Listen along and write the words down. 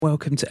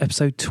Welcome to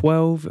episode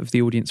 12 of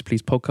the Audience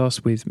Please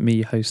podcast with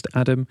me, host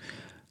Adam.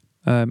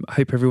 I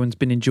hope everyone's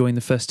been enjoying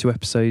the first two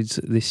episodes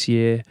this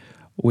year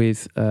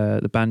with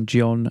the band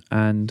John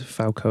and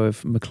Falco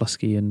of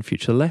McCluskey and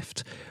Future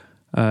Left.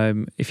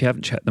 If you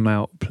haven't checked them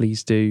out,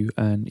 please do.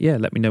 And yeah,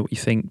 let me know what you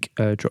think.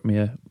 Drop me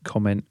a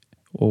comment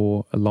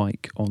or a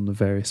like on the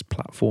various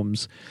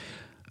platforms.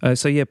 Back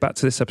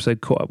to this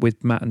episode. Caught up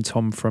with Matt and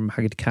Tom from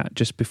Haggard Cat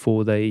just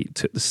before they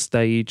took the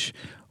stage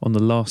on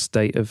the last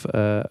date of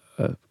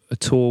a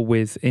tour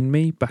with In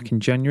Me back in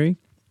January.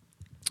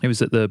 It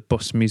was at the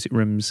Boston Music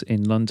Rooms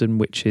in London,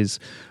 which is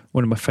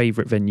one of my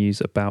favourite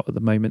venues about at the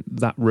moment.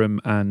 That room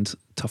and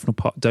Tufnell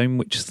Park Dome,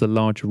 which is the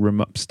larger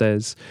room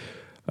upstairs.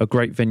 A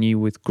great venue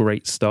with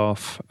great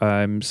staff.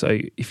 So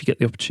if you get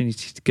the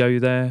opportunity to go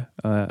there,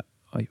 I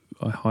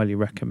highly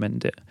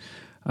recommend it.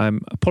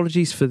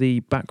 Apologies for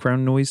the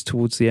background noise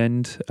towards the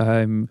end.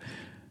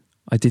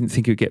 I didn't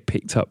think it would get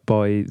picked up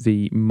by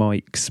the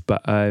mics,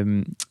 but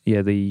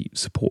the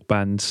support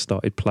band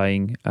started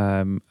playing,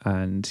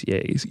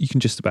 you can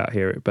just about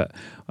hear it. But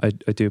I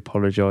do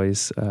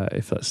apologise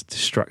if that's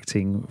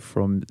distracting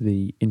from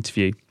the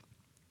interview.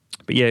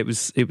 But yeah, it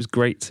was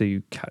great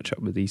to catch up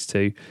with these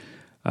two.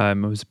 I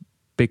was a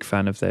big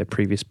fan of their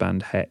previous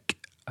band Heck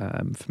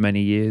for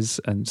many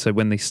years, and so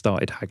when they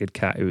started Haggard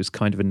Cat, it was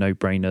kind of a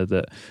no-brainer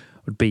that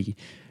I would be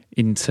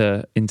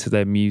into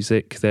their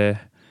music.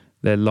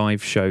 Their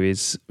live show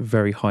is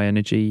very high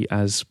energy,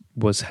 as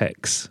was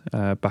Heck's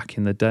back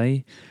in the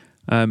day.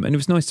 And it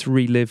was nice to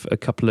relive a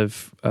couple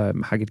of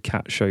Haggard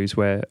Cat shows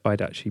where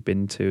I'd actually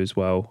been to as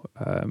well,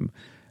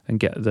 and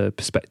get the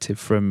perspective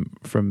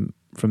from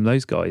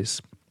those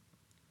guys.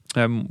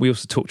 We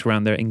also talked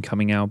around their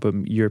incoming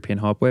album, European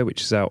Hardware,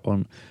 which is out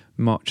on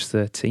March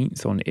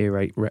 13th on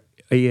Earache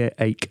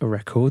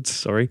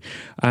Records.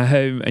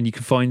 And you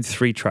can find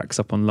 3 tracks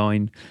up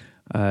online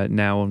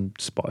now on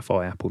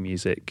Spotify, Apple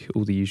Music,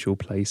 all the usual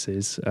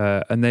places.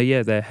 And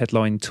their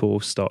headline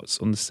tour starts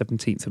on the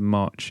 17th of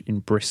March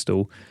in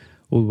Bristol,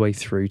 all the way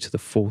through to the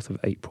 4th of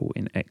April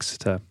in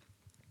Exeter.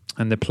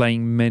 And they're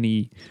playing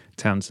many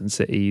towns and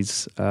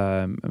cities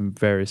and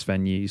various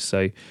venues.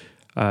 So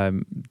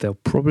they'll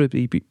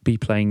probably be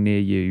playing near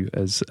you,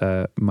 as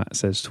Matt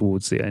says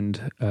towards the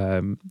end.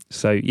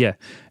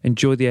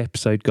 Enjoy the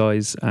episode,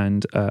 guys,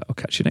 and I'll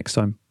catch you next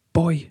time.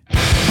 Bye.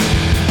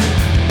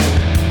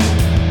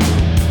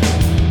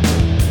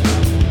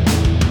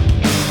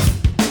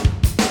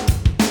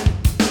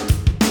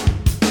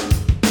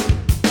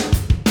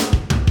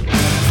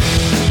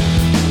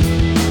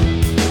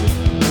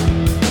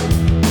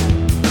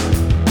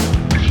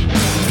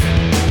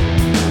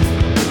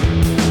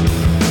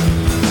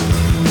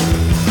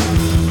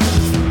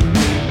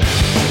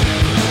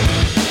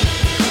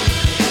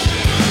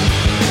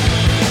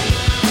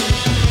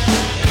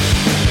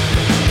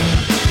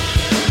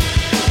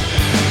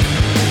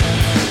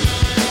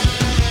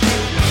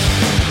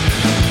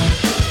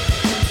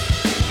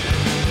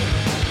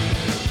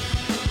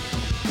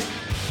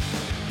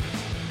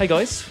 Hey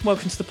guys,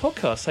 welcome to the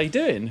podcast. How you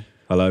doing?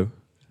 Hello,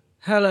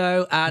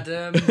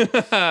 Adam.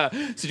 So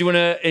do you want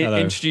to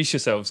introduce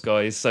yourselves,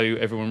 guys, so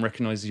everyone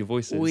recognises your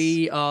voices?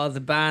 We are the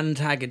band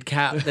Haggard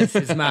Cat. This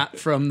is Matt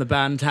from the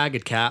band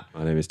Haggard Cat.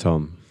 my name is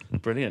Tom.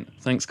 Brilliant.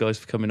 Thanks, guys,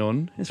 for coming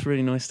on. It's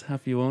really nice to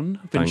have you on.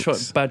 I've been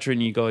Thanks.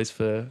 badgering you guys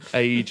for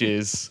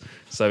ages,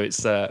 so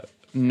it's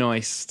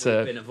nice to...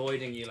 We've been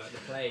avoiding you like the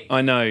plague.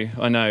 I know.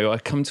 I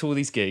come to all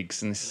these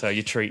gigs and this is how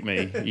you treat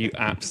me, you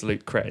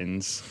absolute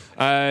cretins.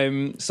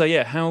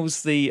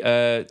 How's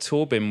the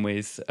tour been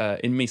with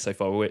In Me so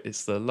far?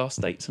 It's the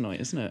last date tonight,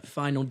 isn't it?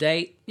 Final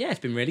date. Yeah, it's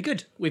been really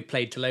good. We've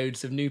played to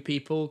loads of new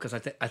people because I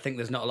think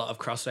there's not a lot of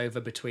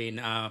crossover between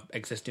our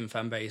existing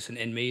fan base and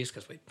In Me's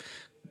because we're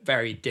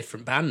very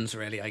different bands,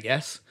 really, I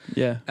guess.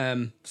 Yeah.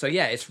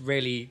 It's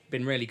really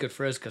been really good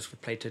for us because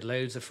we've played to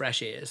loads of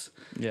fresh ears.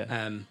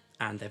 Yeah.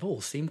 And they've all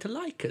seemed to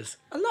like us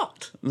a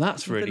lot.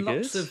 That's really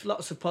good.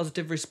 Lots of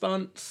positive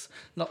response.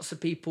 Lots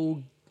of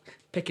people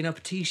picking up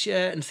a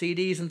T-shirt and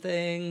CDs and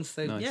things.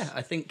 So Nice. Yeah,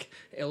 I think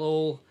it'll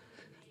all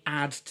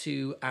add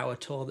to our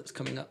tour that's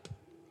coming up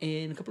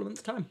in a couple of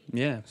months' time.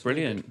 Yeah,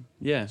 brilliant.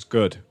 Yeah, It's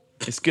good.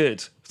 it's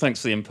good.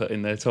 Thanks for the input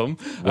in there, Tom.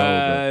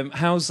 Well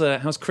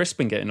How's Chris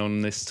been getting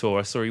on this tour?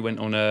 I saw he went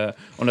on a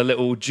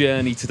little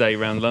journey today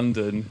around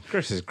London.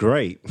 Chris is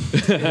great. I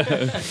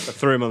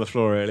threw him on the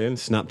floor earlier and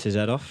snapped his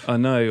head off. I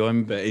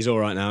know. But he's all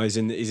right now. He's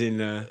in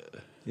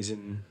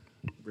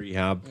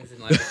rehab. As in,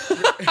 like,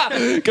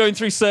 Going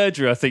through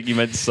surgery, I think you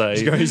meant to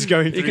say. He's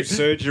going through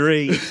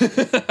surgery.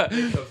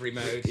 recovery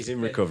mode. He's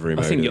in recovery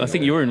mode. I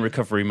think you're in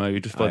recovery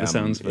mode by the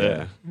sounds of it.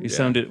 yeah. You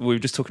sounded. We were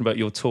just talking about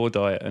your tour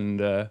diet, and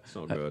It's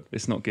not good.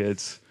 it's not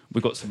good.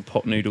 We've got some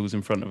pot noodles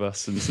in front of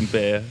us and some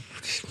beer.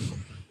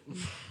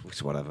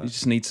 It's whatever. You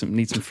just need some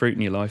fruit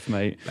in your life,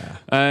 mate.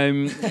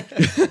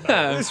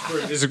 There's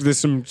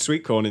some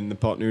sweet corn in the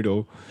pot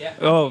noodle. Yeah.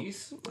 Oh,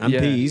 peas. And Yeah.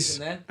 peas.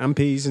 In there. And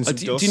peas and some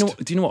do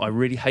you know what I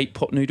really hate?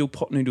 Pot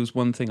noodle's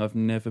one thing I've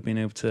never been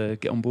able to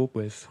get on board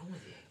with.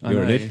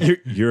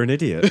 You're an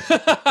idiot.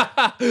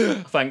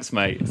 Thanks,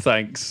 mate.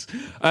 Thanks.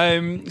 So I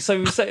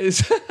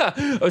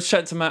was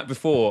chatting to Matt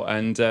before,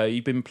 and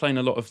you've been playing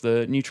a lot of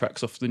the new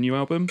tracks off the new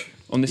album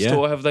on this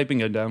tour. Have they been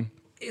going down?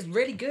 It's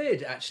really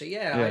good, actually.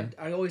 Yeah.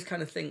 I always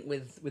kind of think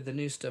with the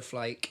new stuff,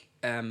 like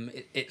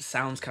it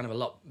sounds kind of a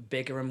lot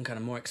bigger and kind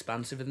of more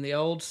expansive than the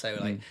old. So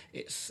like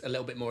it's a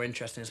little bit more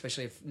interesting,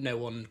 especially if no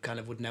one kind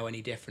of would know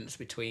any difference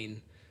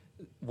between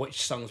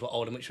which songs were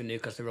old and which were new,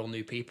 because they're all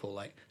new people.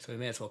 Like, so we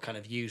may as well kind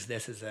of use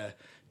this as a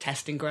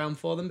testing ground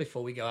for them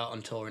before we go out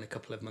on tour in a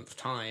couple of months'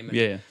 time.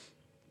 And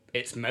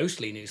it's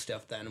mostly new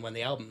stuff then when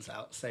the album's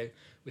out, so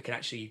we can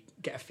actually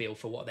get a feel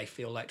for what they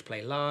feel like to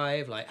play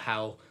live, like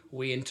how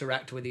we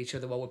interact with each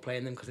other while we're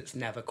playing them, because it's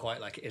never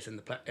quite like it is in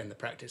the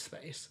practice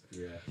space.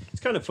 Yeah, it's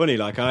kind of funny.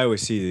 Like, I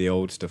always see the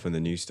old stuff and the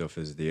new stuff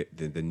as the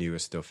newer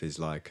stuff is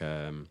like,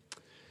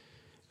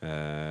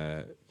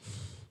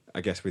 I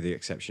guess with the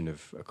exception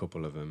of a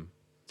couple of them,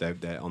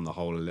 they're on the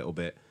whole a little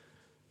bit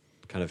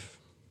kind of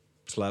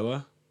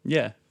slower.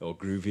 Yeah. Or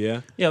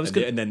groovier. Yeah,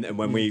 and then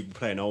when we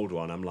play an old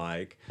one, I'm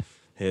like,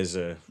 here's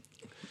a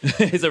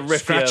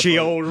riff, scratchy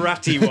old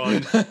ratty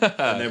one.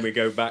 And then we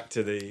go back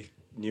to the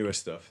newer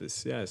stuff.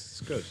 It's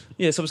good.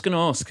 Yeah, so I was going to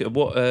ask,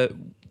 what are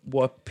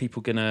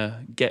people going to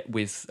get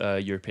with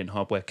European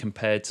Hardware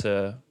compared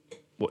to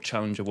what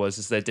Challenger was?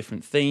 Is there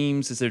different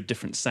themes? Is there a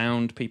different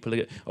sound?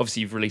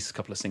 Obviously, you've released a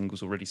couple of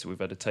singles already, so we've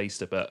had a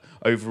taster, but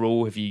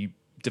overall, have you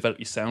developed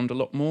your sound a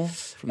lot more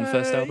from the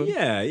first album?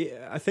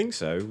 Yeah, I think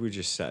so. We're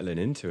just settling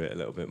into it a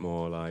little bit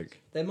more.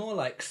 Like, they're more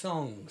like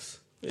songs.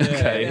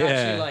 Okay, they're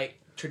actually like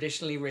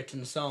traditionally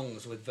written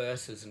songs with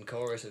verses and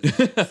choruses,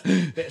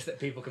 bits that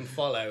people can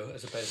follow,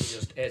 as opposed to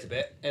just here's a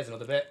bit, here's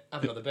another bit,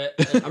 have another bit.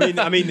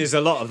 I mean, there's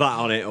a lot of that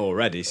on it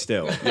already.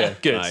 Still, yeah,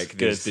 good. Like,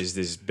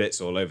 there's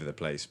bits all over the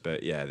place,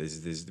 but yeah,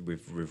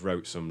 we've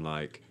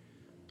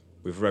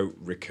wrote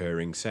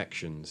recurring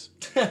sections.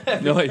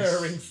 Nice.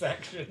 Recurring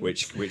sections.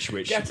 Which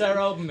get our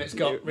album. It's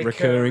got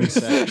recurring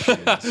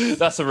sections.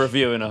 That's a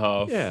review and a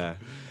half. Yeah,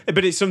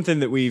 but it's something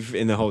that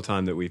in the whole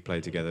time that we've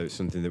played together, it's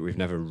something that we've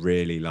never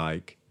really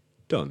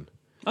done.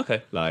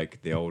 Okay.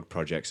 Like, the old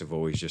projects have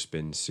always just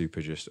been super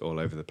just all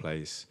over the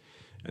place.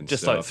 And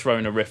just stuff. like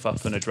throwing a riff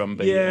up and a drum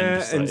beat.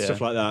 And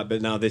stuff like that.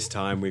 But now this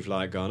time we've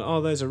like gone,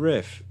 oh, there's a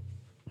riff.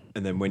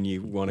 And then when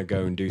you want to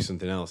go and do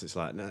something else, it's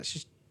like, no, it's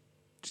just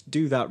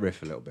do that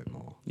riff a little bit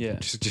more. Yeah.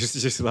 Just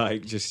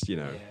you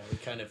know. Yeah, we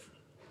kind of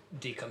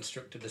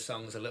deconstructed the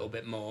songs a little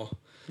bit more.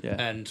 Yeah.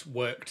 And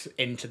worked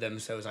into them,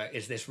 so it was like,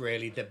 is this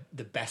really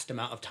the best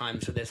amount of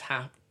time for this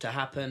to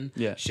happen?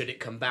 Yeah. Should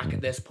it come back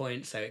at this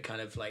point? So it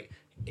kind of like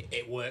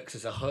it works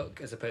as a hook,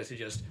 as opposed to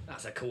just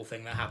that's a cool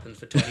thing that happens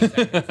for 20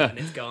 seconds and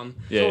it's gone.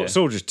 Yeah, it's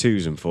all just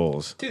twos and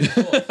fours. Do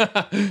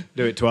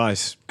it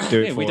twice.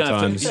 Do it 4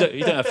 times.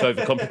 You don't have to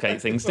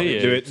overcomplicate things, do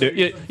you?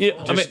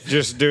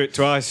 Just do it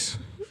twice.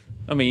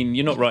 I mean,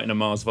 you're not writing a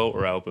Mars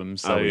Volta album,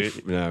 so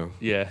no.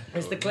 Yeah,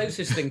 it's the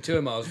closest thing to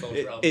a Mars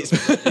Volta album.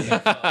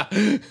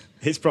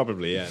 It's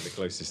probably the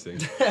closest thing.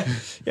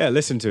 Yeah,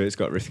 listen to it. It's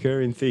got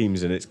recurring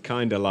themes, and it's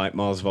kind of like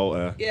Mars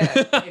Volta. Yeah,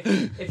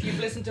 if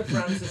you've listened to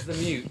Francis the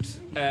Mute,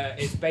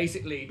 it's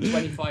basically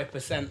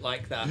 25%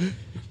 like that.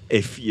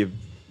 If you.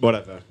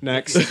 Whatever.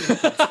 Next. You're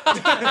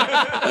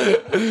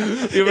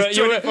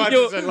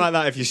 25% like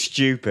that if you're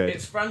stupid.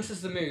 It's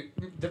Francis the Mute,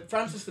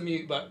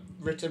 but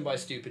written by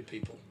stupid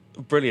people.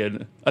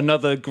 Brilliant.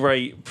 Another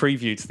great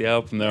preview to the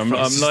album there.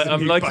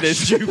 I'm like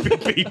this.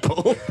 Stupid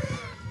people.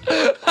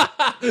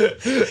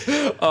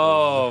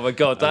 Oh my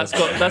god, that's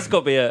got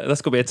to be a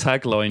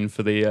tagline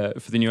for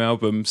the new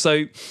album.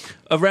 So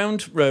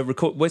around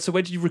record. So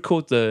where did you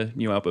record the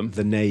new album?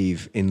 The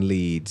Nave in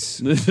Leeds.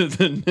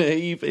 The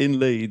Nave in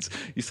Leeds.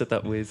 You said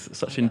that with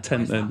such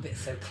intent. Why is then that bit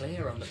so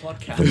clear on the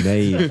podcast?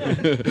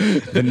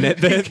 The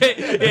Nave.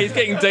 He's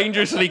getting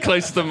dangerously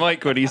close to the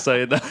mic when he's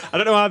saying that. I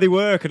don't know how they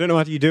work. I don't know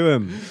how you do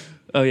them.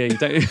 Oh yeah, you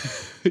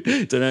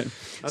don't know.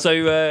 So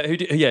who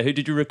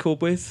did you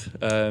record with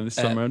this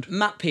time around?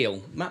 Matt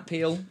Peel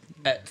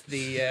at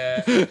the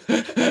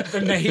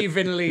Nave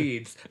in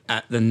Leeds.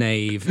 At the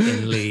Nave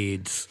in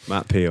Leeds.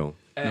 Matt Peel.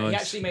 Nice. He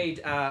actually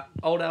made our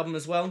old album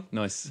as well.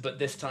 Nice. But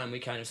this time we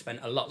kind of spent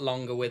a lot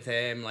longer with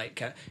him.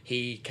 Like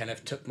he kind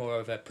of took more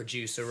of a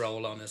producer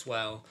role on as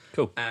well.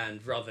 Cool.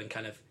 And rather than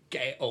kind of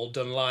get it all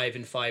done live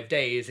in 5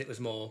 days, it was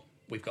more,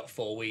 we've got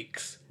 4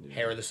 weeks.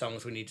 Here are the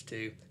songs we need to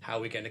do. How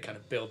are we going to kind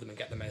of build them and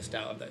get the most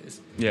out of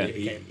those? Yeah.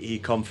 He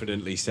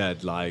confidently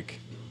said, like,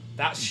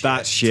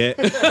 that's shit.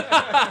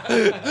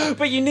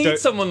 But you need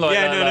someone like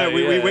that.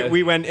 No.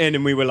 We went in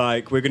and we were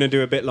like, we're going to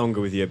do a bit longer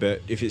with you,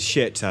 but if it's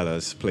shit, tell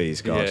us,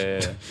 please, God.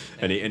 Yeah.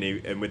 And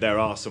there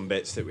are some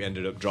bits that we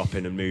ended up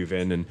dropping and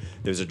moving, and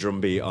there was a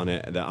drum beat on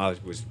it that I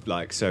was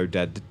like so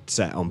dead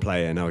set on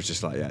playing. I was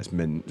just like, yeah,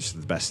 it's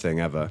the best thing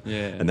ever.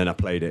 Yeah. And then I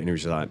played it, and he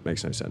was just like,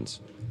 makes no sense.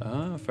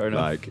 Ah, fair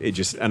enough. Like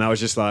and I was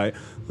just like,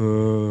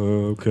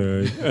 oh,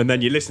 okay. And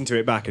then you listen to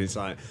it back, and it's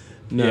like,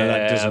 no,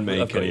 that doesn't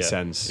make any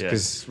sense,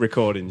 because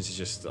recordings is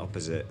just the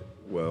opposite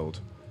world.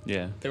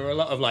 Yeah. There were a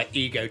lot of like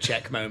ego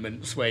check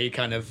moments where you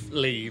kind of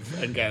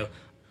leave and go,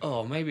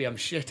 Oh, maybe I'm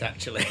shit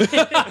actually.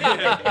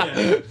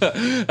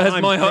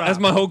 Has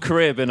my whole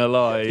career been a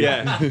lie?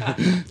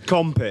 Yeah.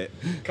 Comp it.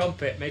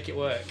 Comp it, make it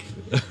work.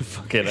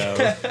 Fucking hell.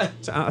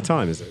 It's out of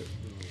time, is it?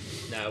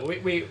 No,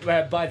 we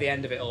by the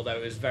end of it, although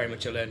it was very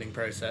much a learning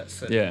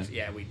process. And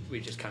Yeah. we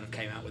just kind of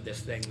came out with this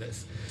thing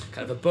that's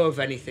kind of above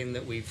anything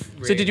that we've.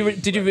 Really So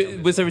did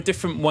you was there a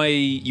different way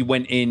you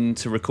went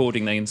into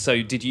recording then?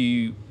 So did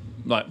you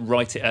like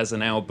write it as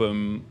an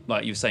album,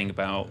 like you were saying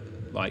about,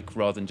 like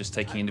rather than just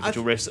taking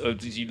individual riffs, or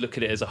did you look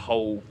at it as a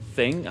whole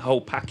thing, a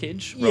whole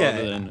package?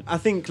 Rather than... I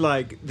think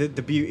like the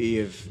beauty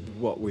of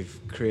what we've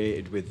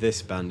created with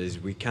this band is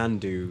we've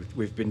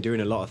been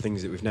doing a lot of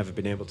things that we've never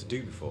been able to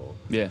do before.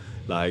 Yeah.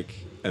 Like,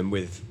 and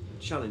with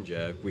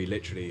Challenger, we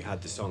literally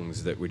had the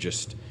songs that we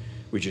just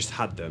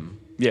had them.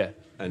 Yeah.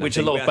 And which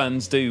a lot of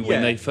bands do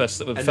when they first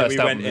and first then we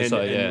album. went in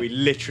So, yeah. and we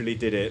literally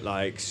did it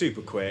like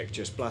super quick,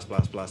 just blast,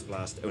 blast, blast,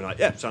 blast. And we're like,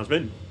 yeah, sounds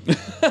mint.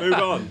 Move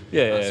on.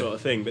 That sort of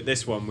thing. But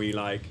this one, we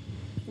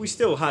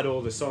still had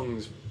all the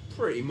songs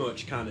pretty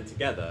much kind of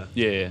together.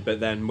 Yeah. But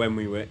then when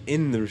we were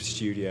in the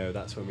studio,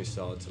 that's when we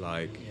started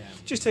to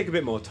just take a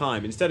bit more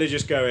time. Instead of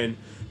just going,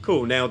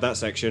 cool, nailed that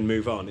section,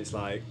 move on. It's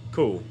like,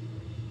 cool.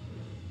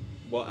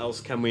 What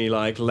else can we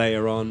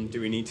layer on?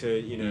 Do we need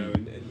to,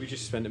 and we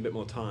just spent a bit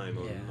more time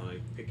on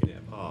picking it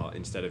apart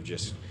instead of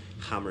just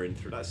hammering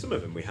through. Like some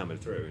of them we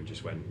hammered through and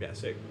just went, yeah,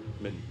 sick.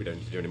 I mean, we don't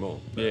need to do any more.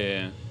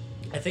 But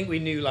I think we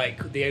knew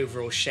the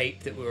overall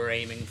shape that we were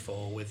aiming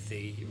for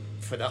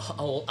for the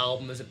whole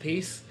album as a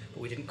piece,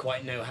 but we didn't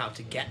quite know how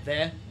to get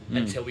there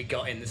until we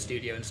got in the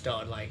studio and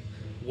started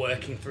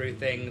working through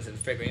things and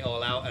figuring it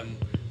all out, and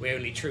we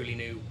only truly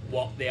knew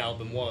what the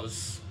album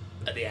was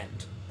at the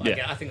end.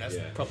 I think that's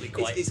probably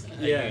quite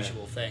a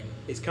usual thing.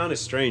 It's kind of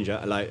strange.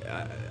 I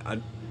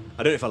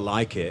don't know if I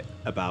like it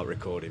about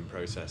recording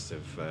process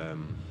of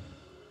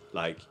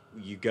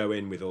you go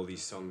in with all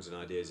these songs and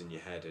ideas in your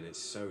head and it's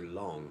so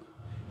long.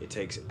 It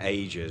takes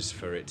ages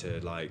for it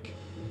to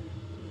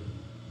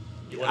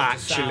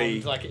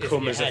actually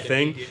come as a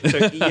thing.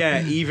 So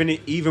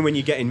even when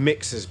you're getting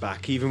mixers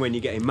back, even when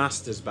you're getting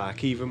masters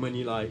back, even when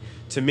you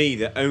to me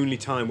the only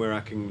time where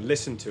I can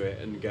listen to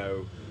it and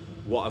go,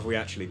 what have we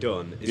actually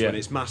done, is when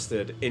it's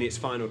mastered in its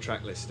final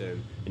track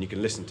listing and you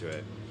can listen to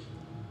it.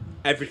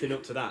 Everything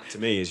up to that to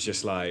me is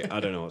just I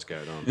don't know what's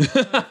going on.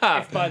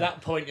 If by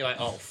that point you're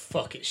oh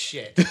fuck, it's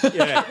shit.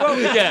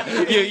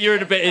 You're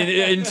in a bit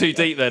in too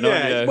deep then,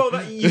 aren't you?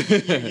 Well,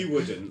 you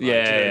wouldn't. Do you know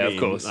what I mean? Of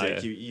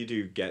course. You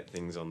do get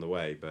things on the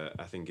way, but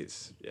I think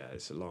it's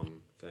a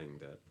long thing.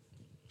 That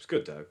it's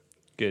good though.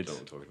 Good. I don't know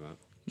what I'm talking about.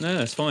 No,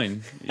 that's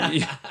fine.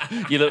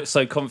 You look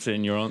so confident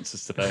in your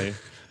answers today.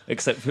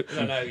 Except for,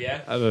 I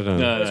don't know.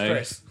 No, where's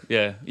Chris?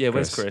 Yeah.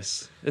 Where's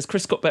Chris? Has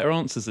Chris got better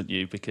answers than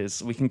you?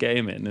 Because we can get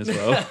him in as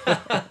well.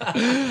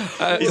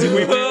 He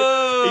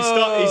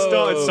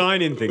started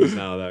signing things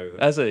now, though.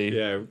 Has he?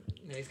 Yeah.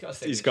 He's got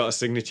He's got a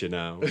signature.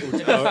 a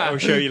signature now. I'll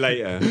show you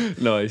later.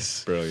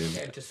 Nice. Brilliant.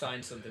 Get him to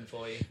sign something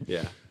for you.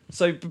 Yeah.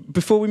 So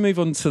before we move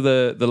on to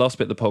the last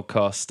bit of the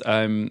podcast,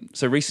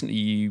 so recently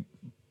you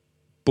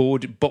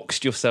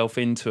boxed yourself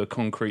into a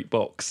concrete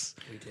box.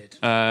 We did.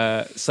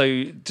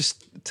 So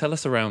just tell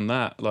us around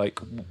that,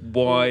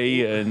 why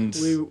and...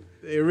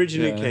 It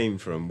originally came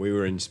from, we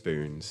were in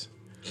Spoons.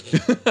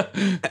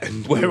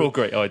 And we're all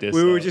great ideas.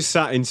 We were just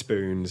sat in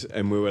Spoons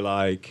and we were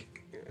like,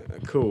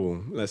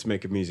 cool, let's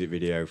make a music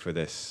video for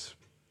this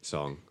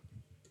song.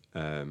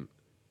 How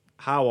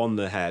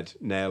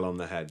nail on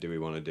the head do we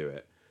want to do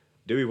it?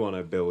 Do we want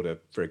to build a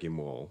frigging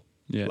wall?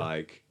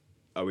 Yeah.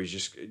 Are we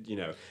just,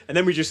 and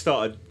then we just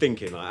started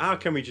thinking, how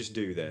can we just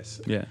do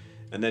this? Yeah.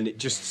 And then it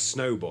just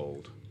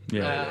snowballed.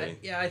 I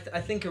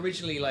think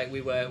originally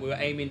we were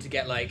aiming to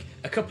get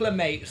a couple of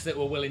mates that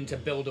were willing to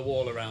build a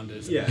wall around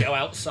us and go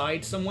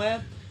outside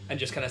somewhere and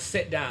just kind of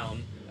sit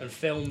down and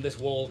film this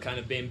wall kind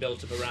of being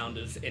built up around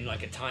us in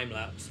a time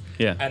lapse.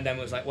 Yeah. And then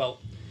was well,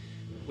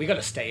 we got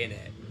to stay in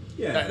it.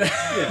 They're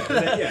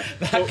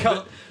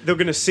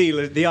going to seal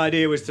it. The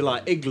idea was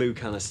to igloo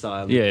kind of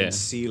style and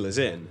seal us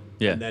in.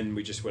 Yeah. And then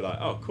we just were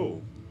oh,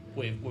 cool.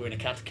 We're in a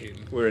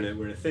catacomb. We're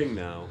in a thing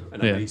now,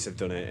 and our mates have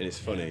done it, and it's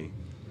funny.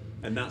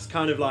 And that's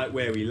kind of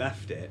where we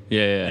left it.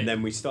 Yeah. And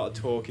then we started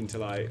talking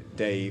to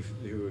Dave,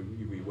 who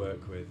we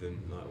work with, and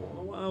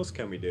what else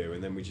can we do?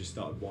 And then we just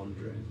started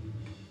wandering.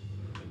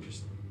 And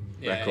just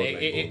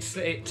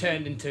it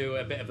turned into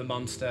a bit of a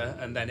monster,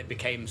 and then it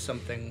became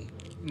something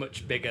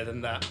much bigger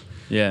than that.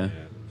 Yeah.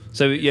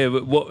 So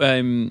what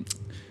I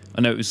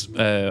know it was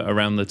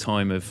around the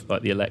time of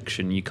the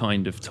election. You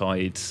kind of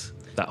tied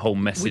that whole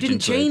message. We didn't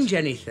change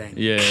anything.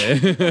 Yeah.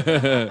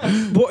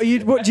 What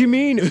do you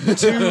mean?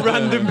 Two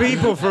random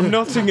people from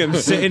Nottingham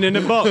sitting in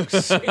a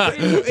box.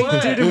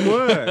 It didn't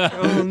work.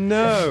 Oh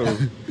no.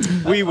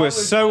 We were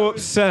so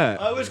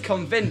upset. I was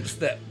convinced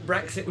that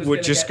Brexit was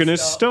going to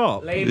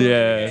stop. Labour was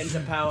going to get into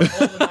power.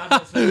 All the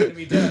madness was going to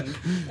be done.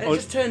 And it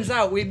just turns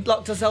out we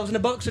locked ourselves in a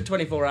box for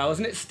 24 hours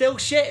and it's still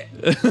shit.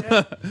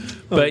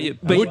 But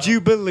would you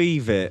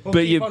believe it? We'll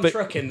keep on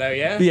trucking though,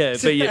 yeah? Yeah,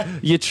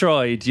 but you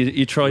tried.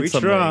 You tried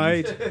something. We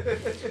tried.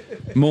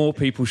 More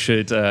people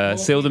should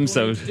seal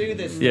themselves. Do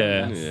this.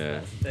 Yeah. That's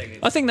the thing.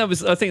 I think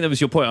that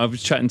was your point. I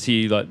was chatting to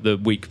you like the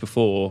week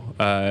before,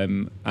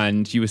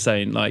 and you were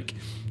saying like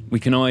we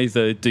can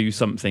either do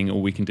something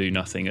or we can do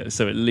nothing.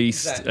 So at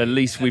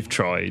least we've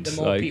tried.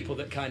 The more people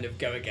that kind of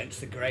go against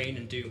the grain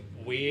and do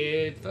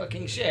weird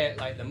fucking shit,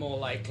 like the more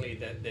likely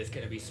that there's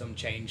going to be some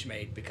change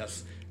made,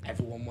 because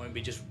everyone won't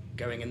be just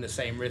going in the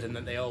same rhythm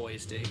that they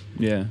always do.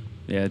 Yeah,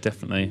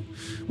 definitely.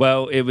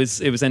 Well, it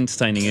was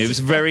entertaining. It was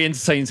very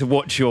entertaining to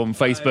watch you on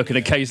Facebook and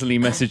occasionally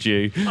message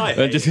you. I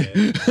hated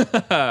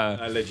it.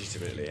 I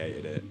legitimately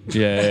hated it.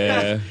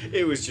 Yeah.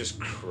 It was just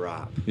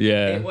crap.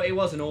 Yeah. It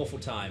was an awful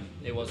time.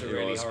 It was a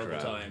really horrible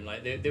crap. time.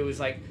 Like there was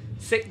like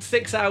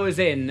six hours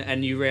in,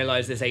 and you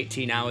realise there's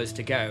 18 hours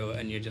to go,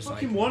 and you're just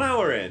Fucking like 1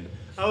 hour in.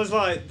 I was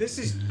like, this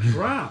is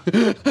crap.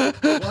 Why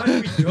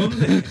have we done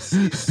this?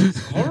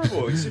 It's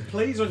horrible. It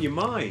plays on your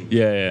mind.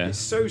 Yeah. It's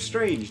so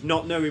strange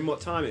not knowing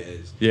what time it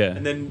is. Yeah.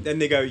 And then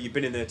they go, you've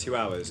been in there 2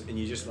 hours, and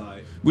you're just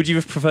like... Would you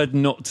have preferred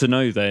not to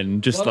know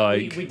then? Just well,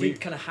 like... we did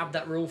kind of have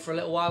that rule for a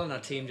little while, and our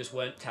team just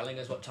weren't telling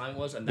us what time it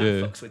was, and that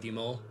Yeah. fucks with you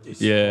more.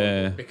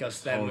 Yeah.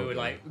 Because then we were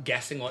like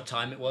guessing what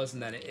time it was,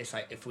 and then it's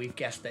like if we've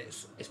guessed that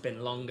it's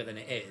been longer than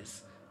it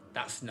is,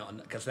 that's not,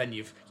 because then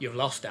you've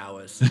lost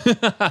hours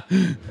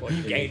or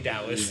you've gained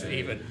hours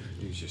even.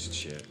 It was just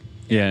shit.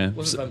 Yeah.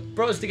 Wasn't fun.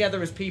 Brought us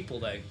together as people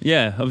though.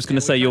 Yeah, I was going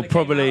to say you'll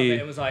probably...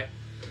 It was like,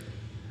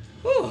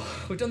 oh,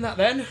 we've done that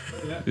then.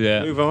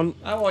 Yeah. Move on.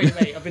 How are you,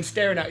 mate? I've been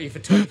staring at you for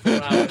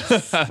 24 hours.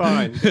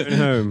 Fine. Going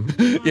home.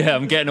 Yeah,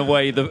 I'm getting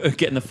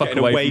the fuck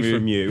away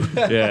from you.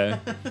 Yeah.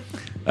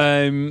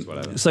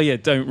 So yeah,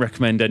 don't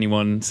recommend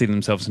anyone sealing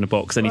themselves in a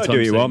box anytime do what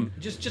you soon. want.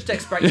 Just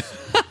express.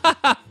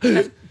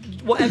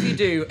 Whatever you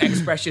do,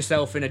 express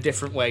yourself in a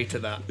different way to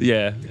that.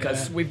 Yeah.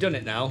 Because we've done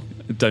it now.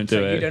 Don't do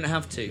So it. you don't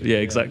have to. Yeah,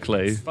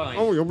 exactly. It's fine.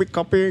 Oh, you'll be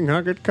copying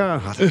Haggard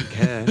Car. I don't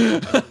care.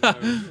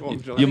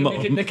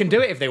 They can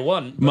do it if they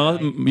want.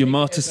 but, like, You're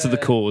martyrs to the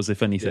cause,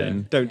 if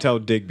anything. Don't tell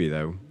Digby,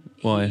 though.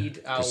 Why?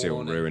 heed our Because it'll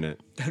warning. ruin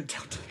it. Don't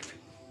tell Digby.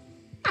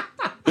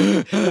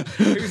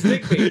 Who's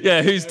Digby?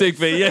 Yeah, who's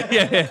Digby?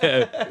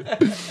 Yeah.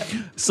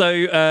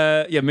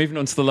 So, moving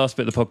on to the last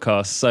bit of the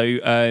podcast.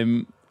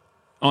 So,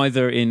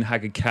 either in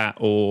Haggard Cat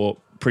or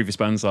previous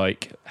bands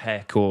like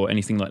Heck or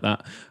anything like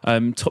that,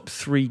 top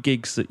 3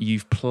 gigs that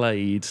you've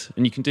played,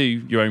 and you can do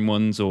your own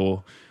ones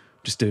or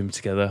just do them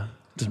together.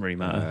 Doesn't really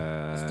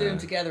matter. Let's do them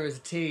together as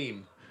a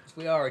team. 'Cause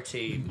we are a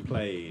team.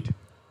 Played.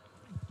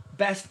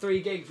 Best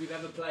 3 gigs we've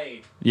ever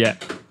played. Yeah.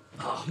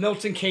 Oh,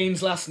 Milton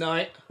Keynes last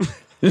night.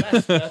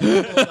 Leicester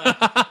before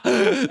that.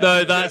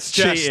 No, that's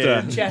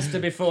Chester. cheating. Chester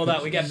before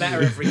that. We get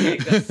better every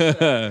gig. That's,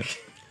 no,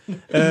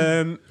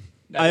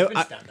 it's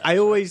been stand-up, I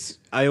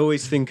so.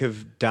 always think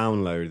of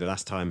Download. The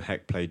last time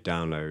Heck played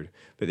Download,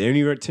 but the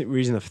only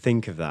reason I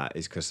think of that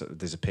is because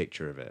there's a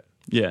picture of it.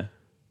 Yeah.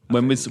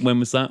 When was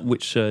that?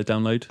 Which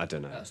download? I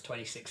don't know. That's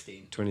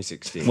 2016.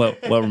 2016. Well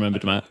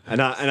remembered, Matt.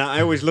 and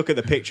I always look at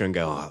the picture and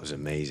go, "Oh, that was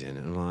amazing."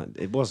 And I'm like,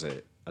 "It was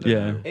it." I don't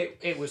Yeah. know.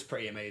 It was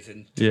pretty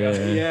amazing. Yeah.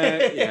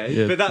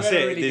 Yeah. But that's We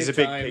had a it. really There's a good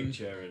big time.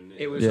 picture, and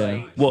It was Yeah.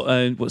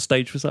 like What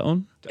stage was that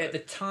on? at the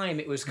time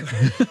it was.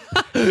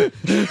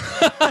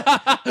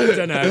 I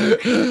don't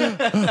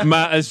know.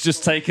 Matt has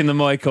just taken the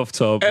mic off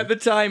top. At the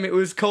time, it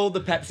was called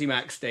the Pepsi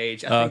Max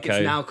stage. I think Okay.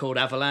 it's now called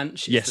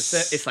Avalanche. Yes.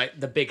 It's like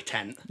the big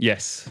tent.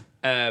 Yes.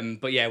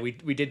 But yeah, we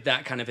did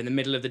that kind of in the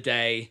middle of the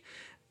day,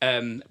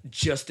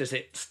 just as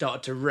it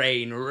started to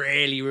rain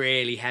really,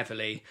 really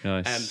heavily.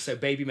 Nice. So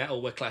Baby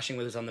Metal were clashing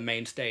with us on the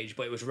main stage,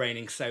 but it was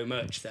raining so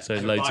much that So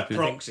loads by of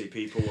people. proxy,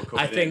 people were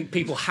coming I think in.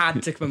 people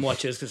had to come and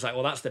watch us because, like,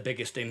 well, that's the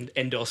biggest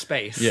indoor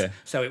space. Yeah.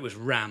 So it was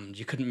rammed.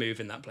 You couldn't move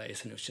in that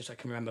place, and it was just I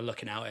can remember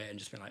looking out at it and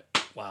just being like,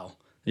 wow,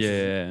 this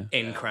Yeah. is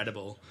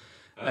incredible.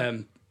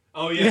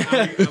 Oh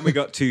yeah, and we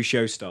got 2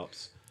 show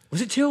stops.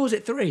 Was it 2 or was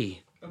it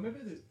 3?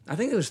 I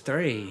think there was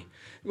 3.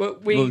 Well,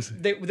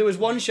 there was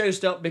one show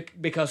stop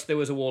because there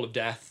was a wall of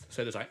death.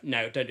 So there's like,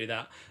 no, don't do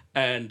that.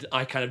 And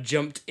I kind of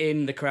jumped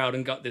in the crowd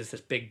and got this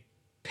big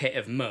pit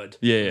of mud.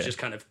 Yeah, It was yeah. just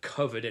kind of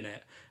covered in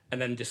it. And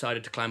then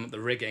decided to climb up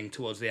the rigging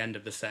towards the end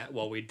of the set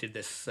while we did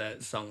this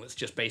song that's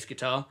just bass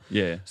guitar.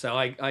 Yeah. So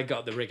I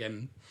got the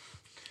rigging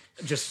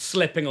just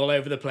slipping all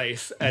over the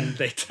place. And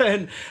they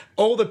turned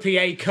all the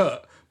PA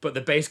cut. But the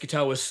bass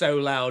guitar was so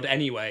loud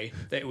anyway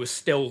that it was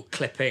still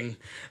clipping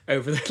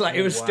over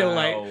it was still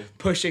like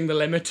pushing the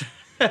limiter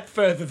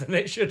further than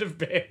it should have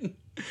been.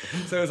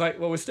 So it was like,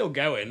 well, we're still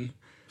going.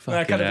 And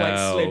I kind of like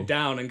hell. slid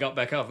down and got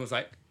back up and was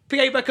like,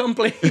 PA back on,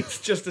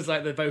 please. Just as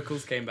like the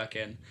vocals came back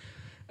in.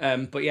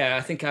 But yeah,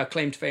 I think our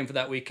claim to fame for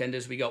that weekend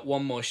is we got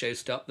one more show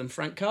stop than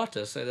Frank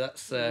Carter. So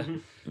that's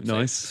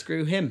Nice.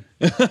 screw him.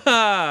 Brilliant.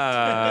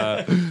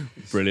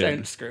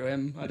 Don't screw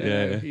him. I don't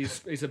Yeah. know.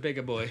 He's a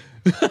bigger boy.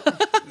 He's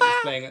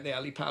playing at the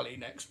Ali Pali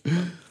next.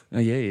 Oh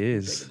yeah, he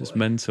is. It's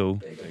mental.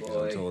 Bigger On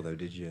boy. tour though,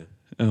 did you?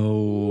 Oh.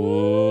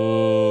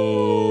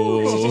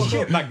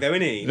 shit back though,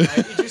 isn't he? Like,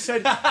 he just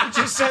said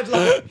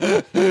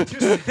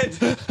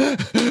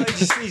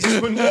he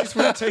just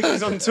wouldn't take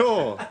us on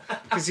tour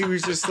because he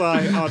was just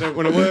like, I don't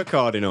want to work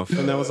hard enough.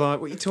 And I was like,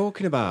 what are you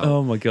talking about?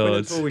 Oh my God. Went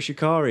on tour with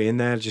Shikari and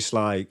they're just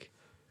like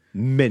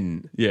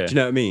mint. Yeah. Do you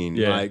know what I mean?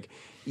 Yeah. Like,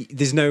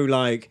 there's no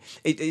like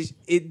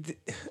it.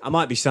 I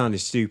might be sounding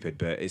stupid,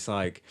 but it's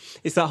like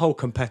it's that whole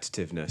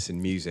competitiveness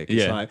in music.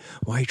 It's like,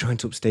 why are you trying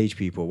to upstage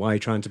people? Why are you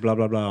trying to blah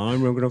blah blah?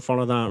 I'm going to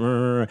follow that.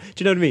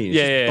 Do you know what I mean? It's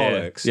just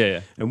bollocks.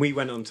 Yeah. And we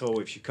went on tour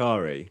with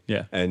Shikari.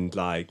 Yeah. And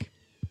like,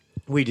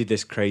 we did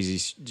this crazy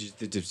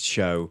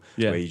show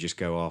where you just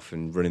go off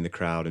and run in the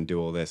crowd and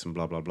do all this and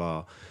blah blah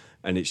blah,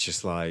 and it's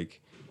just like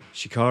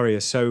Shikari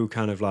are so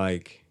kind of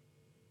like,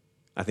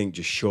 I think,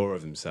 just sure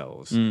of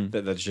themselves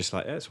that they're just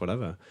like, it's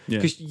whatever.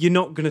 Because you're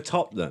not going to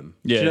top them.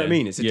 Do you know what I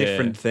mean? It's a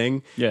different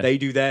thing. Yeah. They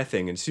do their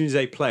thing, and as soon as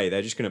they play,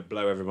 they're just going to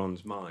blow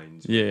everyone's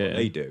minds with what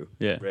they do,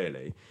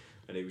 really.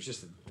 And it was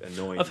just an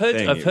annoying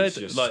thing. I've heard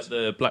like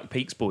the Black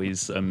Peaks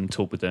boys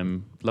toured with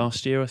them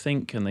last year, I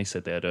think, and they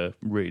said they had a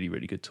really,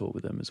 really good tour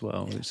with them as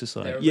well. It's just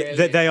like...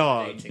 they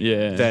are.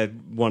 Yeah. They're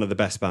one of the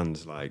best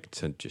bands, like,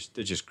 they're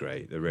just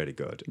great. They're really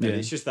good. And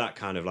it's just that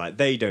kind of like,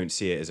 they don't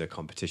see it as a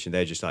competition.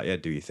 They're just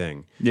like, do your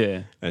thing.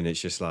 Yeah. And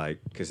it's just like,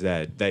 because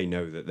they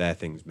know that their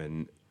thing's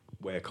meant,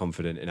 we're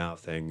confident in our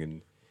thing,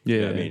 and you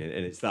know what I mean?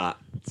 And it's that,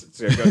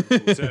 to go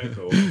full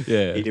circle, he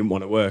didn't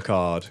want to work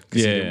hard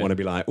because he didn't want to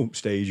be like,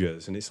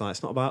 upstagers. And it's like,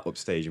 it's not about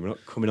upstaging. We're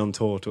not coming on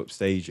tour to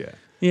upstage you.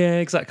 Yeah,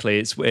 exactly.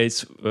 It's a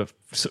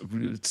sort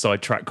of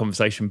sidetrack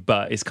conversation,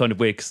 but it's kind of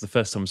weird because the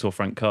first time I saw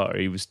Frank Carter,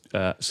 he was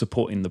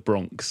supporting the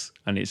Bronx,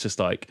 and it's just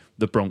like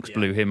the Bronx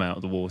blew him out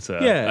of the water.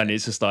 Yeah. And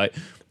it's just like,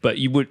 but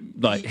you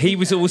would like, he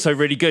was also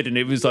really good, and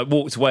it was like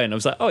walked away, and I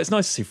was like, oh, it's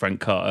nice to see Frank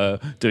Carter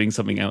doing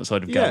something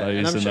outside of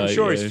Gallows. And I'm like,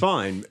 sure it's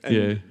fine.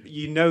 And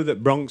you know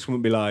that Bronx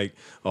wouldn't be like,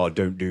 oh,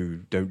 don't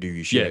do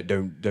your shit,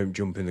 don't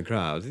jump in the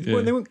crowd.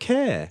 Well, they won't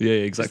care. Yeah,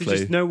 exactly. They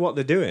just know what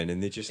they're doing,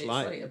 and they just it's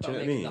like, about do you know what I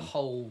making mean? the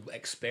whole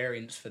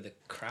experience for the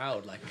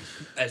crowd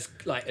as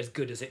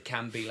good as it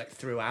can be, like,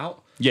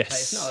 throughout. Yes. Like,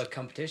 it's not a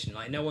competition.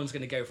 Like, no one's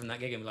going to go from that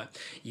gig and be like,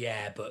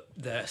 yeah, but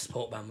the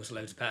support band was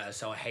loads better,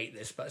 so I hate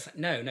this. But it's like,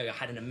 no, I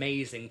had an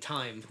amazing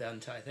time for the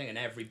entire thing, and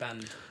every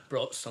band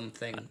brought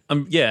something.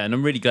 And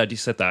I'm really glad you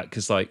said that,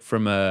 because like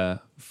from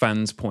a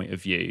fan's point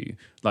of view,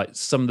 like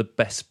some of the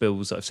best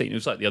bills that I've seen, it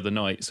was like the other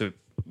night, so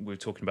we were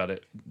talking about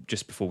it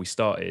just before we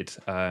started,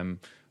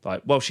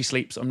 like While She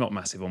Sleeps. I'm not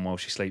massive on While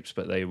She Sleeps,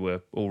 but they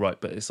were all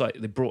right. But it's like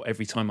they brought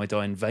Every Time I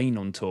Die in Vain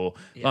on tour,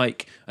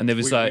 like, and there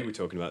was we were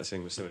talking about the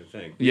same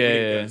thing. We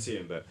didn't go and see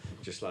him, but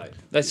just like,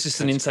 that's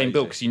just an insane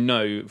bill, because you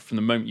know from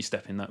the moment you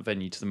step in that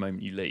venue to the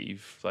moment you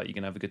leave, like you're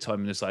gonna have a good time.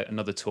 And there's like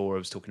another tour I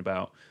was talking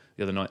about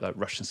the other night, like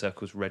Russian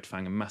Circles, Red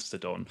Fang, and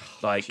Mastodon.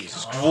 Like,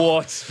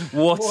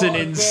 what an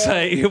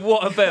insane,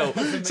 what a bill!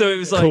 So it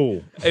was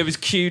like, it was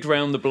queued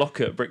round the block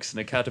at Brixton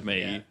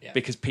Academy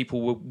because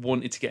people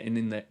wanted to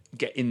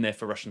get in there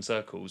for Russian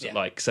Circles at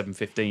like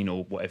 7:15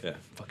 or whatever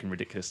fucking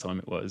ridiculous time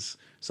it was.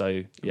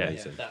 So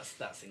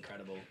that's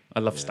incredible.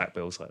 I love stack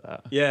bills like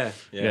that. Yeah.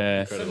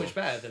 So much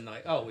better than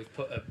like, we've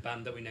put a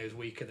band that we know is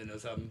weaker than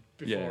us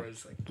before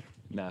us. Like,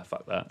 nah,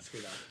 fuck that.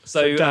 screw that.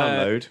 So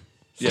download.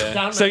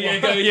 Yeah. So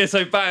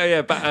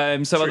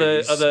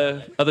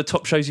So other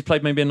top shows you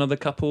played, maybe another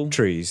couple.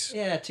 Trees.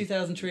 Yeah,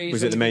 2000 Trees.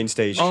 Was it the main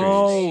stage?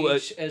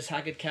 Trees? As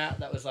Haggard Cat.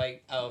 That was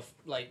like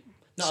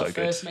not so our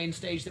first main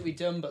stage that we'd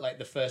done, but like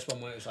the first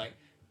one where it was like,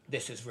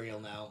 this is real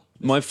now.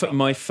 My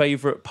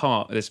favourite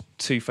part. There's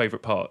two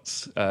favourite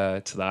parts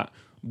to that.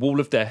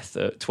 Wall of Death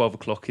at 12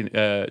 o'clock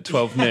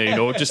 12 noon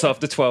or just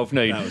after 12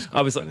 noon.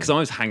 I was like, because I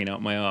was hanging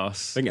out my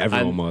arse. I think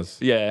everyone was.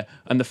 Yeah,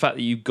 and the fact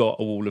that you got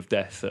a Wall of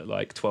Death at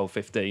like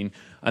 12:15,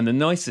 and the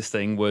nicest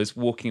thing was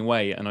walking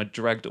away, and I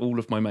dragged all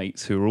of my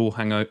mates who were all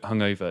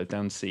hungover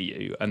down to see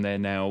you, and they're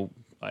now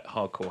like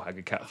hardcore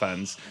Haggard Cat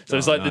fans. So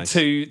it's like nice.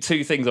 the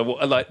two things I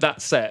like.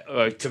 That set,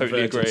 I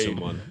totally agree.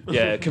 Someone.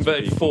 Yeah,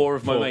 converted four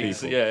of my mates.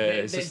 People. Yeah,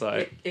 it's just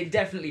like it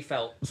definitely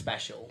felt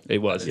special. It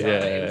was,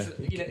 yeah.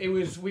 It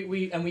was.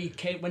 We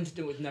went to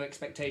do it with no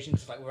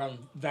expectations. Like, we're on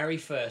very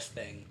first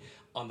thing.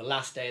 On the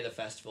last day of the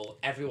festival,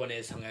 everyone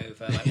is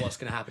hungover. Like, what's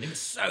going to happen? It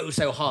was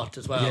so hot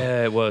as well.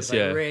 Yeah, it was.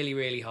 Really,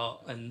 really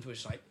hot, and we're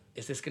just like,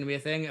 is this going to be a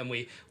thing? And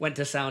we went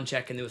to sound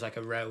check, and there was like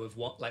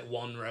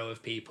one row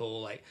of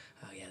people. Like,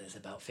 oh yeah, there's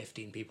about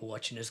 15 people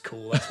watching us.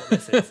 Cool, that's what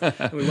this is.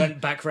 And we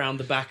went back round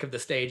the back of the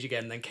stage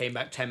again, and then came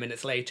back 10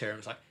 minutes later, and it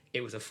was like,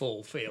 it was a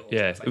full field.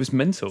 Yeah, it was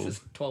mental. This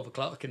is 12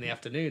 o'clock in the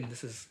afternoon.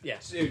 This is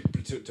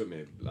It took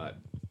me, like,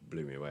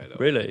 blew me away a little.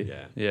 Really?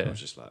 Yeah. I was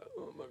just like,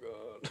 oh my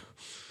god.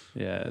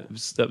 Yeah,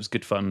 that was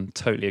good fun.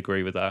 Totally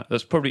agree with that.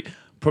 That's probably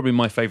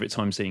my favourite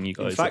time seeing you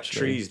guys. In fact, actually.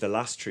 Trees, the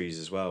last Trees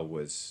as well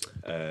was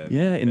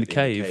in the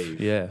cave.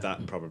 Yeah,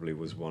 that probably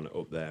was one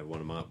up there.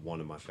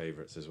 One of my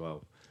favourites as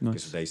well, nice.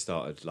 Because they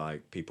started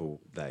like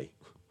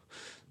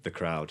the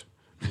crowd,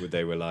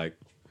 they were like,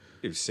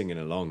 it was singing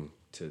along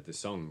to the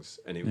songs,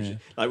 and it was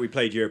like we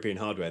played European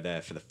Hardware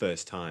there for the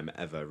first time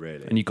ever,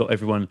 really. And you got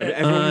everyone.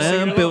 Everyone was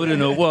singing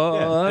building a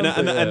wall.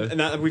 And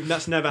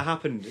that's never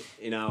happened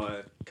in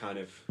our kind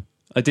of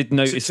I did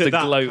notice the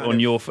gloat on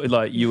your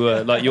like you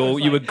were like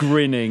you were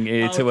grinning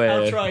ear to ear.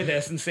 I'll try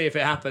this and see if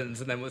it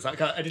happens, and then it was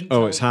like I didn't.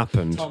 Oh, it's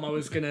happened. Tom, I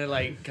was gonna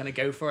like kind of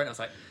go for it. And I was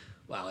like,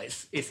 well,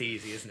 it's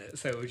easy, isn't it?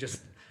 So we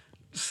just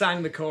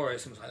sang the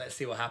chorus and was like, let's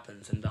see what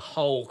happens. And the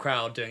whole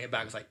crowd doing it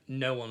back was like,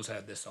 no one's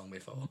heard this song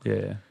before.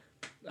 Yeah.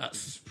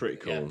 That's pretty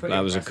cool. Yeah, pretty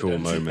that was a cool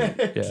moment.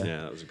 Yeah.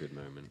 That was a good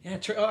moment.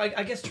 Yeah,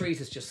 I guess Trees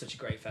is just such a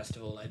great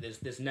festival. Like,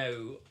 there's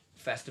no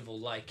festival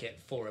like it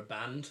for a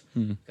band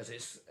because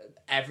it's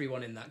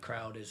everyone in that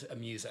crowd is a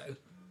muso.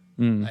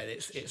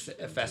 Like, it's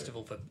a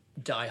festival for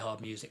die-hard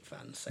music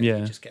fans. So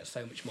you just get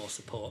so much more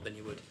support than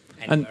you would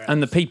anywhere else.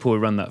 And the people who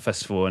run that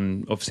festival,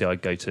 and obviously I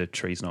go to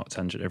Trees and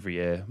Arctangent every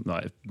year.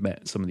 Like, I've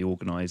met some of the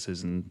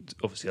organisers and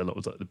obviously a lot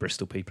of like, the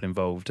Bristol people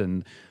involved.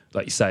 And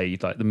like you say,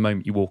 like the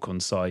moment you walk on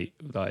site,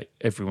 like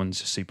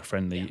everyone's just super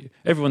friendly. Yeah.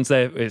 Everyone's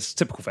there. It's a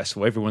typical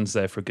festival. Everyone's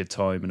there for a good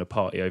time and a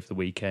party over the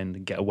weekend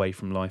and get away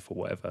from life or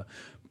whatever.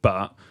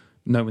 But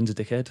no one's a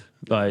dickhead.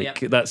 Like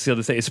that's the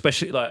other thing,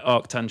 especially like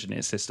Arctangent,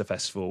 its sister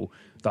festival.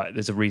 Like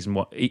there's a reason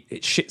why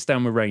it shits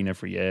down with rain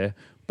every year,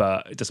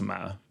 but it doesn't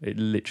matter. It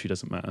literally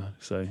doesn't matter.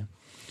 So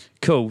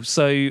cool.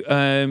 So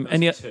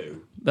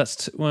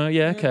well,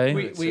 yeah, okay.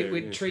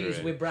 We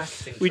Trees. We're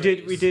bracketing. We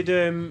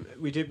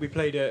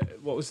played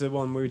at what was the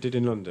one we did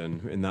in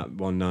London? In that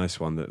one nice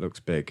one that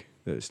looks big.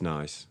 That's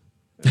nice.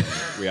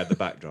 We had the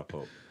backdrop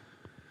up.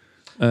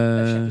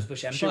 Shepherd's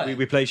Bush Empire.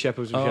 We played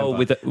Shepherd's Bush Empire.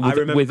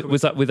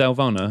 Was that with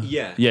Alvana?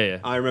 Yeah.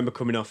 I remember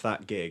coming off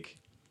that gig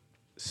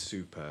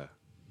super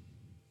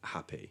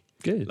happy.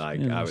 Good.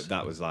 Nice.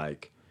 That was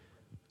like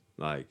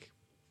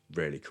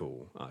really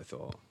cool. I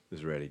thought it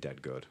was really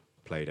dead good.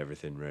 Played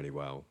everything really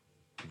well.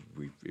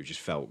 It just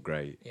felt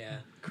great. Yeah,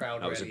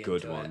 crowd. That was really a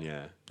good into one. it.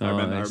 Yeah,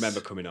 Nice. I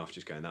remember coming off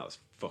just going, that was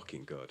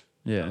fucking good.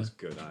 Yeah, that was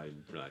good.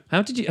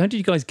 How did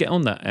you guys get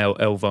on that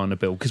Elvana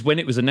bill? Because when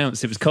it was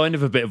announced, it was kind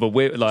of a bit of a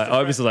weird. Like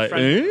I was like,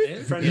 a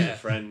friend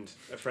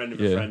of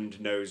a friend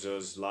knows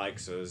us,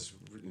 likes us,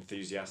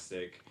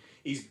 enthusiastic.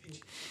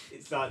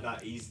 It's like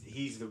that.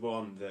 He's the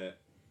one that.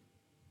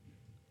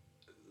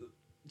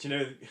 Do you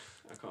know?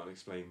 I can't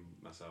explain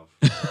myself.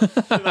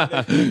 Like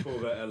there's people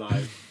that are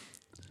like,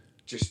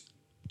 just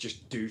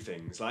do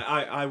things. Like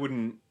I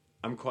wouldn't.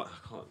 I can't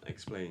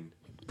explain.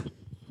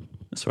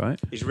 That's right.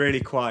 He's really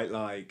quite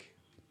like.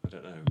 I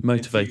don't know.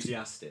 Motivated.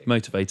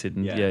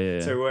 And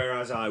yeah. So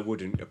whereas I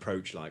wouldn't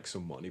approach like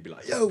someone, he'd be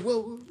like, "Yo,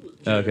 well."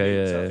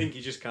 Okay, So I think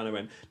he just kind of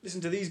went, "Listen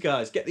to these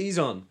guys, get these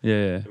on."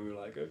 Yeah. And we were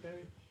like,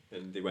 "Okay,"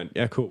 and they went,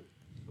 "Yeah, cool."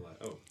 I'm like,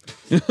 "Oh."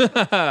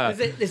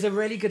 There's a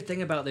really good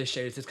thing about those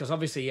shows, is because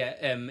obviously,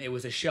 it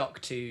was a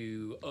shock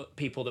to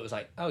people that was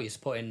like, "Oh, you're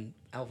supporting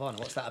Alvana.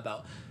 What's that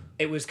about?"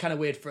 It was kind of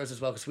weird for us as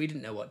well because we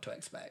didn't know what to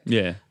expect.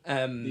 Yeah.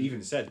 He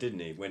even said, didn't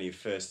he, when he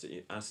first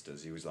asked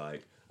us, he was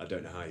like, I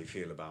don't know how you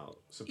feel about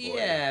supporting.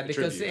 Yeah,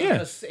 because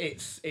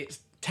it's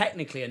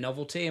technically a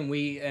novelty,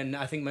 and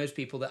I think most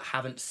people that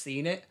haven't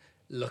seen it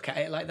look at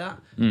it like that.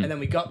 And then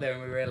we got there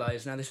and we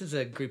realised, now this is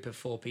a group of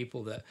 4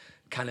 people that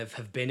kind of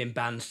have been in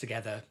bands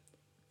together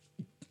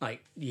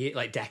like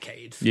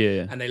decades.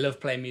 Yeah. And they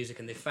love playing music,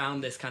 and they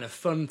found this kind of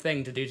fun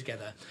thing to do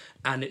together,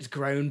 and it's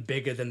grown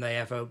bigger than they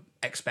ever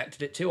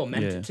expected it to or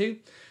meant it to.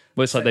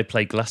 Well, it's like they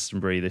played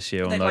Glastonbury this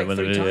year. They like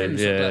 3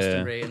 times at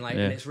Glastonbury, and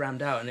and it's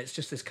rammed out, and it's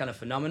just this kind of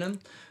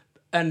phenomenon.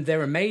 And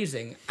they're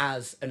amazing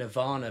as a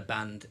Nirvana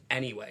band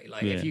anyway.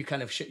 Like, if you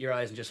kind of shut your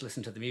eyes and just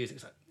listen to the music,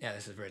 it's like, yeah,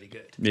 this is really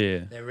good.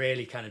 Yeah. They're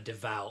really kind of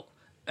devout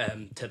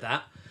to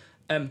that.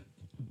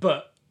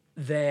 But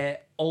they're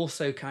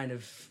also kind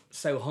of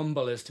so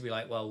humble as to be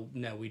like, well,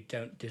 no, we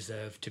don't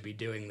deserve to be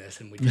doing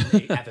this, and we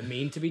didn't ever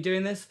mean to be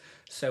doing this.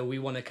 So we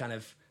want to kind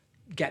of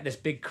get this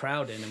big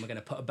crowd in, and we're going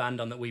to put a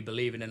band on that we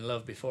believe in and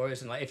love before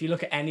us. And like, if you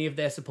look at any of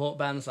their support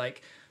bands,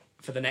 like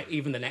for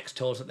even the next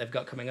tours that they've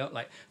got coming up,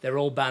 like they're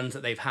all bands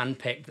that they've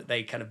handpicked that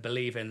they kind of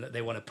believe in, that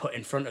they want to put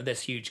in front of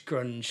this huge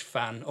grunge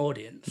fan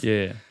audience.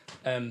 Yeah.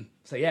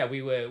 So yeah,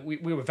 we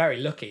were very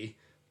lucky,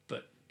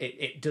 but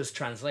it does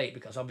translate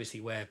because obviously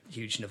we're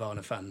huge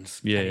Nirvana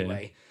fans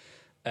anyway.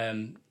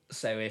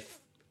 So if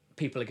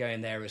people are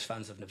going there as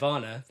fans of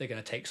Nirvana, they're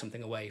going to take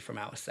something away from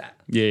our set.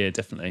 Yeah,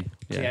 definitely.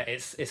 Yeah, so yeah,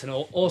 it's an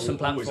awesome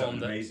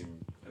platform. Amazing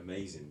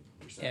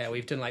reception. Yeah,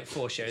 we've done like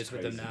 4 shows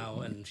with them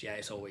now, and yeah,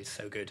 it's always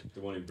so good.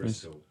 The one in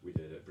Bristol, we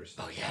did at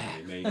Bristol. Oh yeah,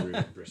 the main room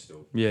in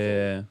Bristol.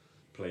 Yeah.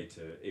 Played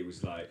to, it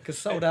was like because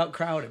sold out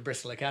crowd at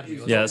Bristol Academy.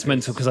 Yeah, that's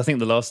mental. Because I think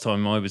the last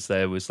time I was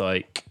there was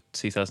like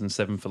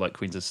 2007 for like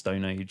Queens of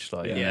Stone Age.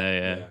 Like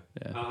yeah.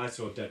 I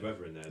saw Dead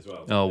Weather in there as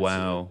well. Oh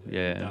wow,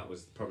 yeah. That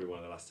was probably one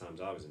of the last times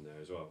I was in there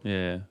as well.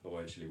 Yeah. Oh,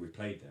 actually, we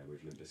played there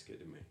with Limp Bizkit,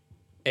 didn't we?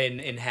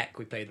 In Heck,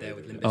 we played there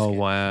with Limp Bizkit. Oh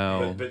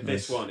wow! But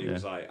this one, it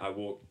was like I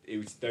walked. It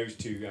was those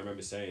 2. I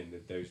remember saying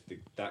that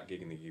that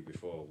gig and the gig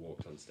before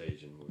walked on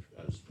stage, and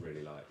I was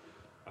really like,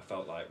 I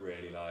felt like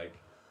really like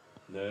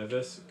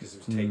nervous because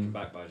it was taken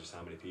back by just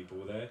how many people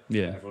were there.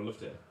 Yeah. Everyone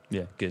loved it.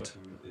 Yeah, good.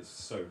 It's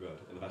so good.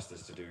 And they've asked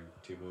us to do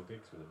 2 more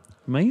gigs with them.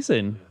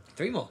 Amazing.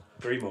 3 more.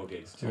 3 more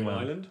gigs. 2 in Wow.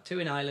 Ireland 2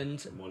 in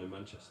Ireland. and 1 in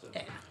Manchester.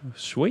 Yeah.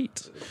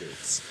 Sweet.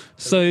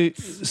 So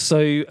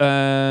So,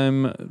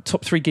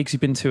 top 3 gigs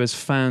you've been to as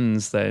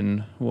fans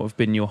then? What have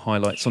been your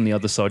highlights on the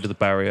other side of the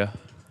barrier?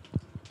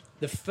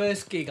 The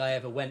first gig I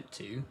ever went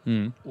to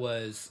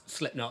was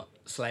Slipknot,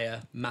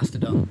 Slayer,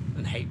 Mastodon,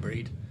 and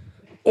Hatebreed.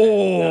 Set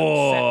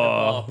the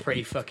bar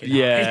pretty fucking high.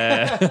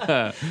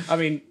 Yeah. I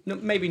mean,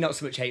 maybe not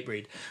so much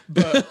Hatebreed,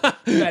 but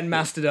then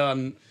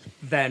Mastodon,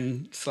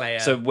 then Slayer.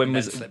 So when then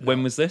was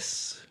Slipknot.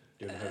 this?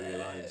 doing Holy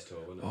Alliance tour,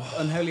 wasn't it?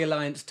 Unholy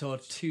Alliance tour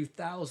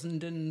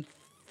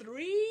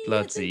 2003?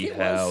 Bloody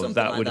hell,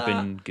 that would have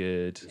been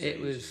good.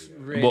 It was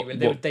really What-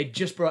 weird. what- They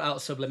just brought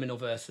out Subliminal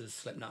Verses,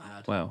 Slipknot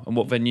had. Wow. And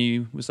what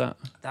venue was that?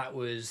 That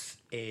was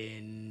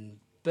in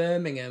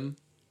Birmingham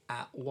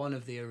at one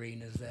of the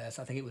arenas there.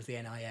 So I think it was the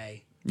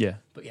NIA. Yeah.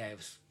 But yeah, it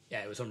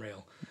was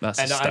unreal. That's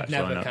And a I'd stacked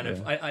never lineup, kind of.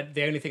 yeah.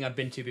 The only thing I'd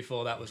been to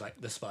before that was like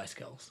the Spice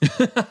Girls.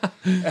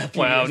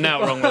 Well,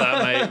 not wrong with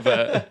that, mate,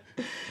 but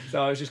So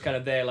I was just kind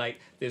of there, like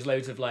there's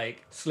loads of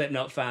like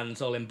Slipknot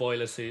fans all in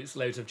boiler suits,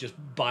 loads of just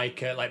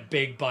biker, like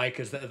big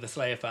bikers that are the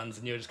Slayer fans,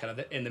 and you're just kind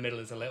of in the middle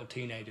as a little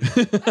teenager.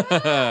 Like,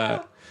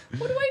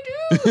 what do I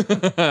do?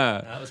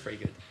 That was pretty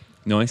good.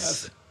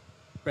 nice.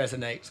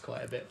 Resonates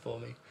quite a bit for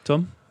me.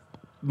 Tom?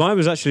 Mine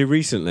was actually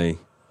recently,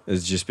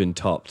 has just been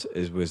topped.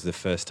 It was the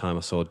first time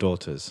I saw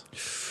Daughters.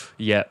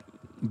 Yeah.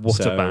 What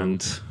a So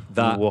band.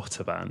 What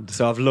a band.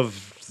 So I've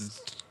loved.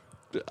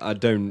 I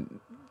don't.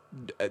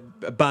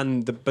 A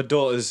band, but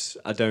Daughters,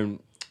 I don't.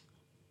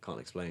 Can't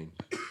explain.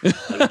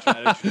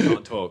 I literally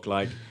can't talk.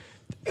 Like,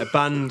 a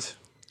band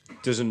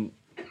doesn't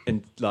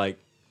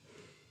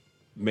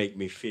make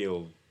me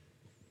feel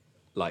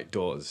like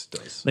Daughters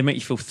does. They make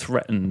you feel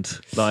threatened.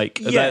 Like,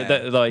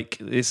 Yeah. like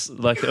it's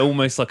like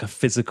almost like a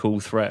physical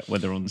threat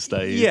when they're on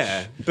stage.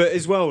 Yeah, but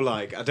as well,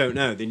 like, I don't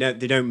know. They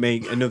don't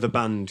make another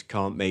band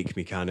can't make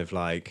me kind of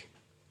like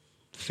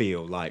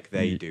feel like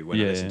they do when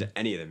I listen to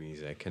any of their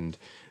music, and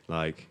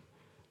like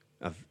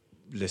I've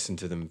listened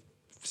to them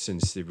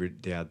since they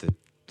had the.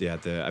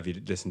 Have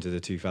you listened to the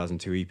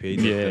 2002 EP, the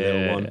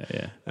little one,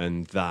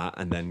 and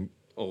then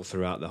all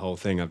throughout the whole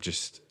thing, I've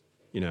just,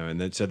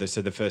 and then so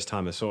the first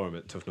time I saw them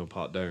at Tufnell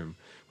Park Dome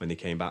when they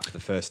came back for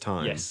the first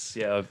time. Yes,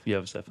 I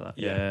was there for that.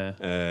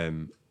 Yeah.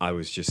 I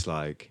was just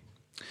like,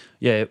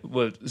 yeah.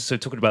 Well, so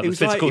talking about It the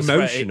was, like, physical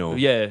threat, emotional.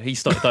 he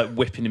started like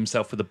whipping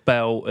himself with a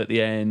belt at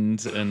the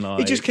end, and like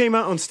he just came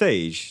out on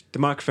stage. The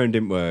microphone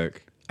didn't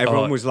work.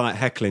 Everyone was like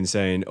heckling,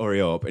 saying "hurry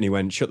up," and he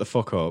went, "Shut the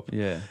fuck up."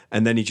 Yeah.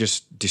 And then he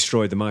just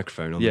destroyed the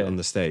microphone on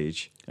the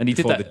stage. And he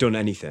did before that- they'd done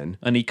anything.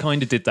 And he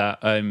kind of did that.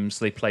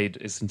 So they played,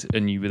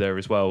 and you were there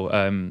as well,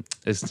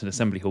 Islington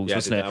Assembly Halls, Yeah, I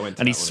wasn't did it? that. I went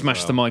to And he that one as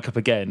smashed well. the mic up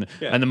again,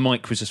 Yeah. and the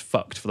mic was just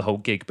fucked for the whole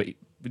gig. But it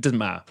doesn't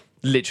matter.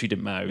 Literally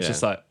didn't matter. It was Yeah.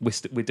 just like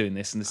we're doing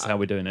this, and this is how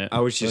we're doing it.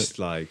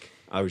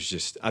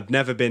 I've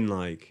never been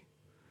like,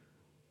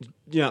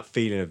 that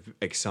feeling of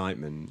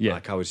excitement. Yeah.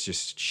 Like I was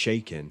just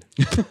shaking.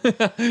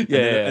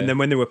 Yeah, And then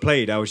when they were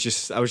played, I was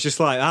just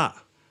like that.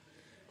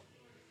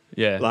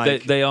 yeah,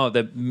 like-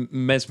 they're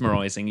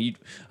mesmerising.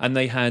 And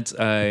they had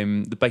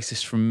the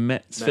bassist from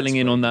Metz filling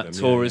in on that with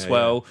them, tour yeah, as yeah,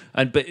 well.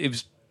 But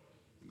it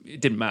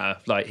didn't matter.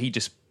 Like he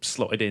just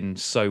slotted in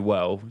so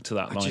well to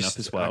that lineup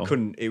as well.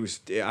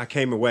 I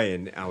came away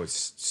and I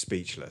was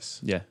speechless.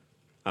 Yeah.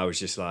 I was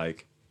just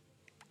like,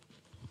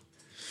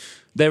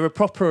 They're a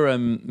proper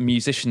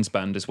musicians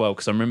band as well,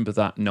 because I remember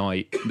that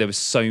night there was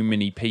so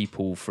many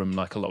people from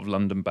like a lot of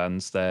London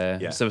bands there.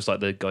 Yeah. So there was like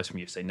the guys from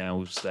USA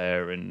Nails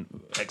there, and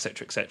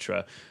etc.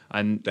 etc.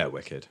 And they're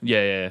wicked.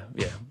 yeah.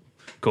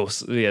 Of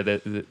course, yeah,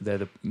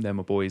 they're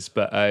my boys.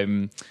 But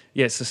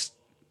it's just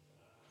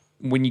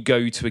when you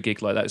go to a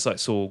gig like that, it's like I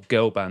saw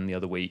Girl Band the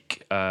other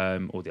week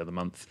or the other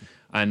month,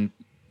 and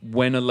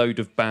when a load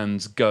of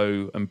bands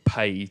go and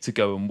pay to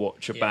go and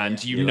watch a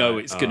band, you know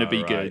it's going to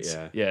be good.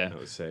 Yeah, That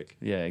was sick.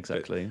 yeah,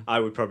 exactly. I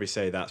would probably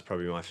say that's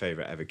probably my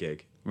favourite ever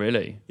gig.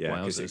 Really? Yeah,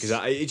 Wowzers. because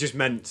it just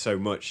meant so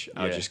much.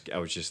 I Yeah.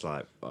 was just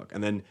like, fuck.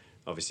 And then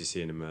obviously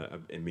seeing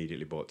them,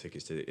 immediately bought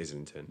tickets to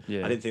Islington.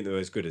 Yeah. I didn't think they were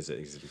as good as at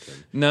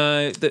Islington.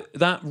 No,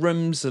 that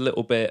room's a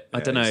little bit.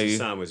 I don't know. The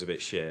sound was a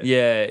bit shit.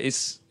 Yeah,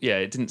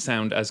 it didn't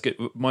sound as good.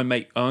 My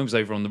mate, I was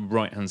over on the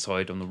right hand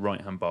side on the right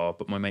hand bar,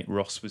 but my mate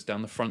Ross was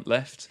down the front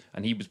left,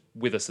 and he was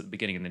with us at the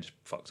beginning, and then just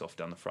fucked off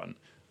down the front.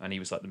 And he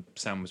was like, the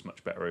sound was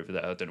much better over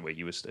there. I don't know where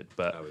you were stood,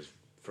 but I was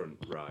front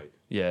right.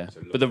 yeah,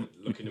 So but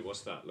looking at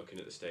what's that? Looking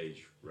at the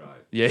stage right.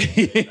 yeah,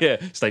 yeah,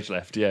 stage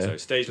left, yeah. So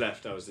stage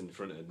left, I was in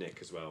front of Nick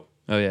as well.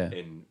 Oh yeah,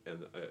 In at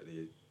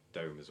the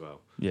dome as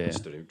well. Yeah.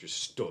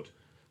 Just stood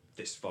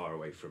this far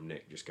away from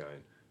Nick, just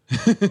going.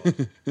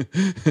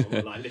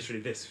 I'm like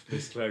literally this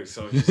close.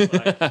 So I'm just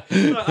like,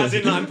 as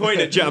in like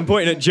I'm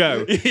pointing at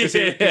Joe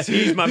because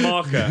he's my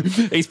marker.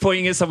 he's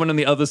pointing at someone on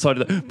the other side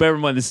of the. Bear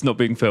in mind, this is not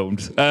being filmed.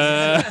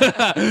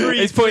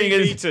 He's pointing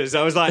at. meters.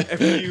 I was like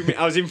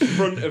I was in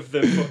front of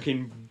the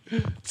fucking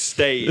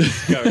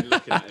stage, going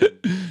looking at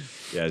him.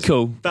 Yeah,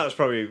 Cool. That was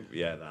probably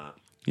that.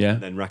 Yeah.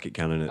 And then Racket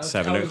Cannon at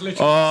 7.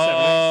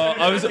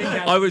 I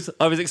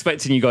was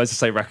expecting you guys to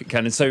say Racket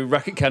Cannon. So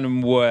Racket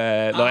Cannon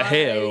were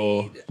here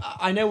or?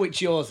 I know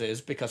which yours is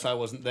because I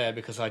wasn't there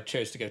because I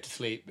chose to go to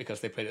sleep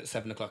because they played at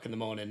 7 o'clock in the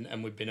morning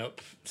and we'd been up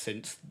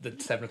since the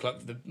 7 o'clock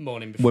the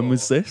morning before. When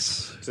was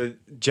this? So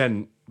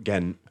Gent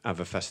have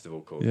a festival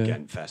called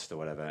Gent Fest or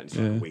whatever, and it's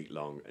like a week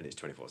long and it's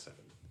 24/7.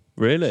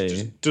 Really? It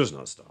just does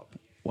not stop.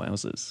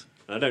 Wowzers.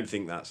 And I don't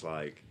think that's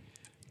like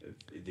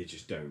they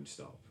just don't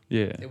stop.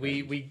 Yeah.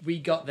 We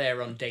got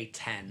there on day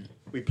 10.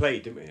 We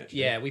played, didn't we? Actually?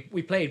 Yeah, we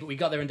played, but we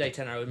got there on day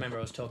 10. I remember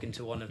I was talking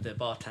to one of the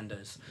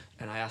bartenders,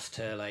 and I asked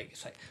her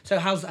so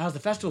how's the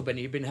festival been?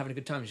 You've been having a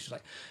good time? She's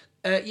like,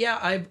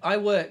 yeah, I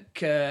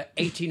work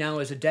 18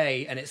 hours a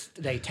day, and it's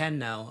day 10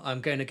 now. I'm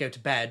going to go to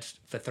bed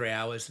for 3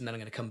 hours, and then I'm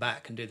going to come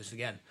back and do this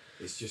again.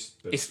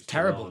 It's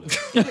terrible,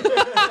 but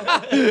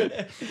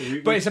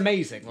it's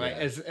amazing. Like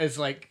as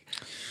like,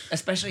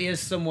 especially as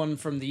someone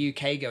from the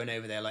UK going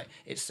over there, like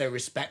it's so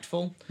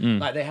respectful.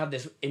 Like they have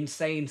this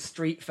insane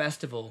street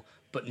festival,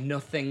 but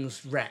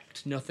nothing's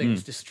wrecked,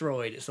 nothing's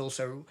destroyed. It's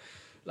also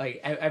like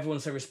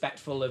everyone's so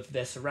respectful of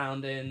their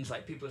surroundings.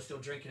 Like people are still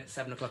drinking at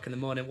 7 o'clock in the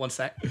morning. One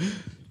sec.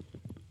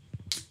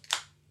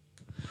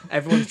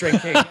 Everyone's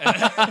drinking.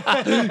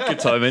 Good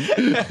timing.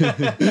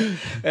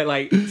 At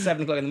like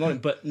 7 o'clock in the morning,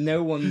 but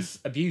no one's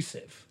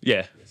abusive.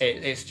 Yeah.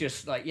 It's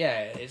just like,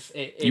 it's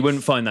you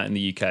wouldn't find that in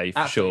the UK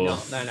for sure.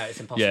 Not. No, it's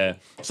impossible. Yeah.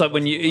 It's like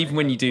when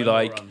you do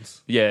like,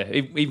 runs.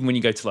 even when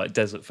you go to like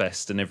Desert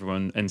Fest and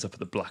everyone ends up at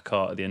the Black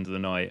Heart at the end of the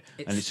night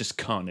and it's just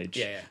carnage.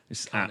 Yeah.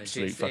 It's carnage.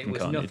 absolute fucking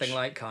carnage. It was nothing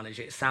like carnage.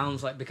 It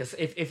sounds like, because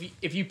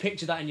if you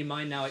picture that in your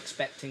mind now,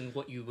 expecting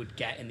what you would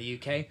get in the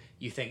UK,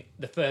 you think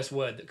the first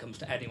word that comes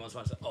to anyone's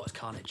mind is, oh, it's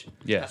carnage.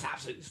 Yeah. That's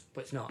absolutely,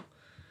 but it's not.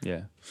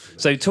 Yeah.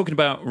 So talking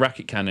about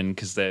Racket Cannon,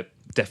 because they're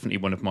definitely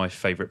one of my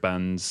favourite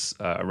bands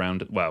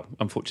around. Well,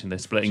 unfortunately, they're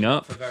splitting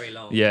up for very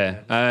long.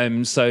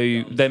 Yeah.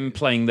 So them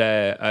playing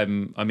there. I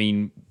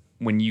mean,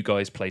 when you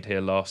guys played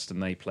here last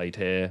and they played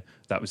here,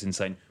 that was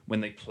insane.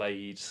 When they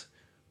played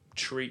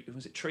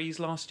Trees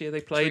last year?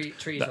 They played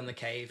Trees on the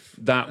Cave.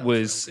 That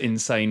was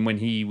insane. When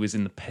he was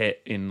in the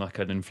pit in like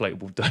an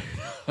inflatable donut.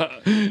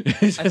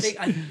 I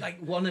think like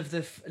one of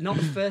the not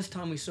the first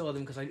time we saw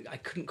them, because I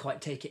couldn't quite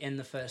take it in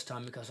the first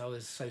time because I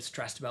was so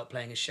stressed about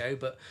playing a show.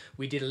 But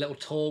we did a little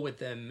tour with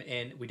them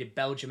we did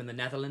Belgium and the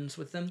Netherlands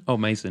with them. Oh,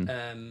 amazing.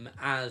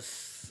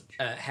 As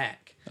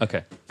Heck.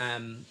 Okay.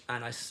 And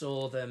I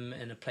saw them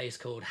in a place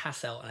called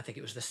Hasselt, and I think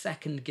it was the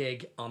second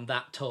gig on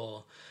that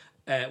tour.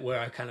 Where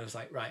I kind of was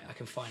like, right, I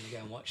can finally go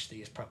and watch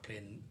these properly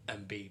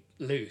and be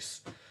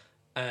loose.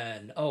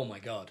 And oh my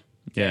god,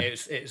 yeah,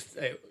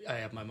 I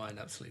have my mind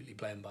absolutely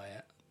blown by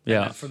it.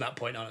 Yeah, and from that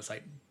point on, it's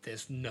like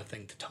there's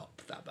nothing to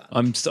top that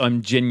band.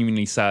 I'm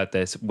genuinely sad.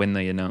 When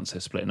they announced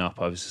they're splitting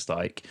up, I was just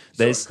like,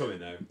 there's coming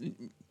though.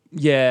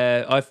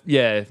 Yeah,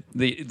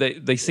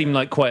 they seem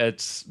like quite a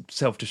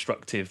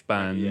self-destructive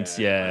band.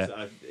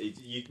 Yeah.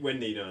 When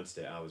they announced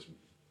it, I was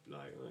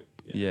like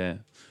yeah.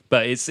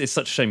 But it's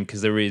such a shame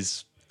because there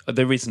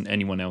isn't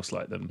anyone else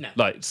like them. No.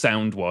 Like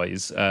sound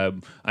wise,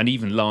 and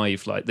even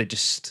live, like you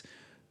just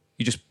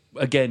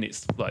again,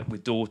 it's like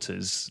with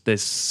Daughters,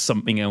 there's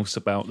something else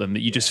about them that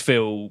you just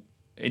feel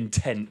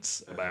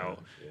intense about.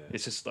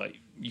 It's just like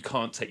you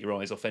can't take your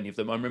eyes off any of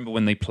them. I remember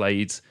when they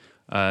played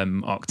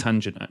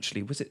Arctangent,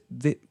 actually, was it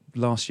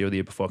last year or the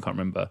year before? I can't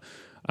remember.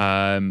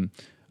 And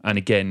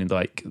again,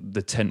 like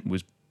the tent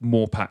was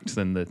more packed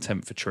than the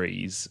tent for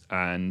Trees,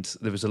 and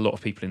there was a lot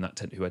of people in that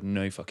tent who had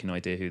no fucking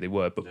idea who they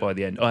were. But by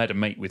the end, I had a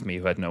mate with me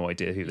who had no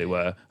idea who they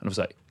were, and I was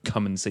like,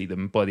 "Come and see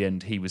them." By the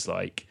end, he was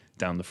like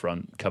down the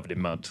front, covered in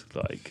mud,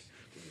 like.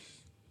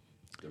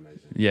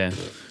 Amazing. Yeah.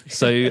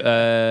 So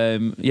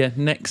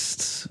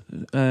next,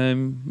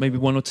 maybe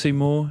one or two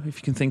more, if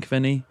you can think of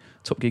any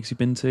top gigs you've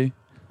been to.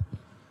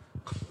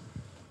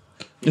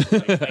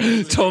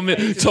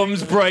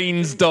 Tom's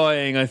brain's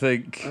dying, I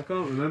think. I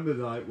can't remember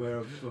where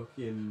I've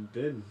fucking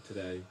been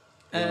today.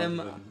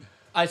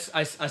 I saw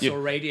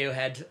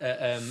Radiohead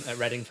at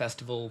Reading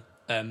Festival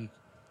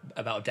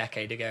about a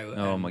decade ago.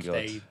 Oh my god!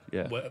 They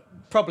were,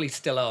 probably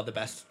still are the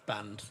best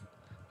band,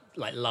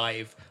 like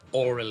live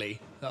orally,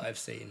 that I've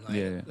seen.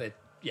 Like,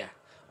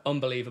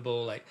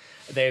 unbelievable. Like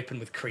they opened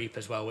with Creep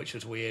as well, which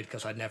was weird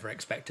because I'd never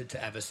expected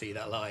to ever see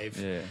that live.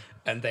 Yeah.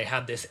 And they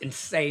had this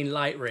insane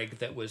light rig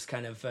that was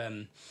kind of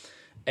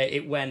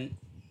it went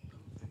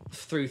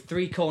through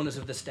three corners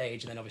of the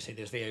stage, and then obviously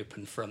there's the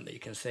open front that you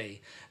can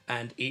see,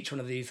 and each one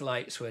of these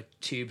lights were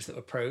tubes that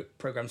were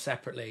programmed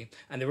separately,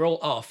 and they were all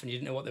off, and you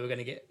didn't know what they were going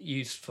to get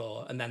used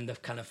for. And then the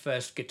kind of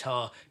first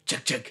guitar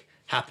chug chug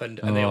happened,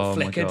 and they all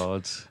flickered. Oh my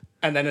god.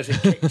 And then as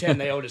it kicked in,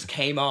 they all just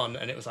came on,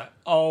 and it was like,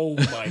 oh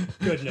my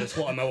goodness,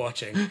 what am I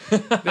watching?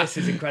 This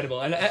is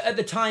incredible. And at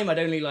the time, I'd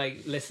only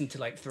listened to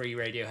 3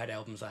 Radiohead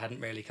albums. I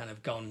hadn't really kind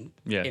of gone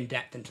in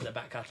depth into the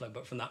back catalogue.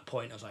 But from that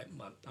point, I was like,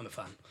 well, I'm a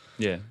fan.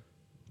 Yeah.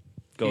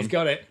 He's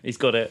got it. He's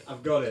got it.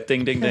 I've got it.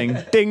 Ding, ding, ding.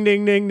 Ding,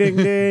 ding, ding, ding,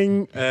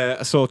 ding.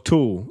 I saw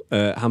Tool,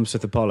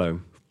 Hammersmith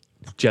Apollo.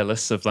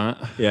 jealous of that.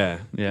 Yeah.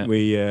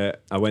 Yeah.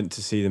 I went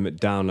to see them at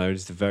Download.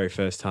 It's the very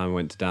first time I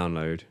went to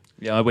Download.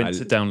 Yeah, I went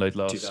to Download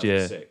last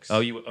year. 2006.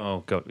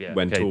 Oh god, yeah.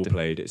 When Tool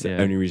played. It's the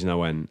only reason I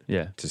went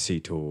to see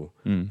Tool.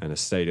 And I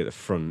stayed at the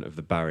front of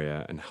the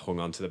barrier and hung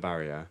onto the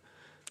barrier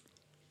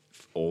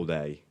all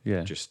day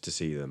just to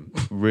see them.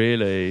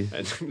 Really?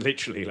 And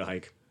literally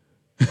like...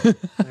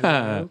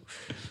 and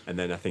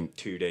then I think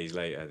 2 days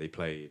later they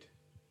played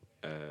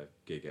a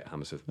gig at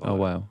Hammersmith Bar. Oh,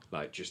 wow.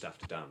 Like just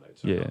after Download.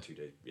 So Yeah. not 2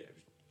 days. Yeah, it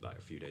was like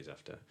a few days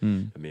after.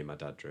 And me and my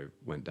dad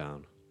went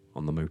down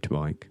on the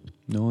motorbike.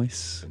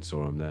 Nice. And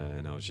saw him there,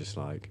 and I was just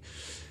like...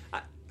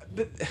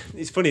 but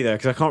it's funny though,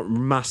 because I can't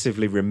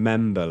massively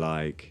remember,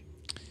 like...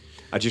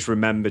 I just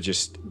remember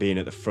just being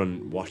at the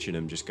front watching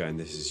them, just going,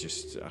 this is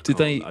just... I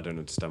don't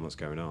understand what's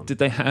going on. Did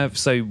they have...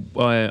 So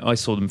I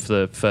saw them for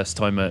the first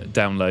time at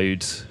Download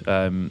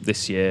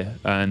this year,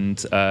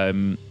 and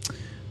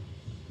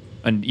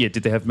yeah,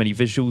 did they have many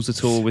visuals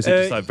at all? Was it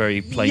just like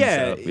very plain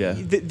setup? Yeah,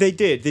 they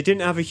did. They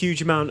didn't have a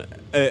huge amount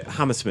at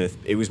Hammersmith.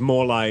 It was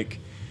more like...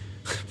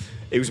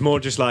 It was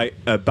more just like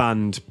a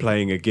band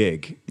playing a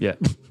gig. Yeah.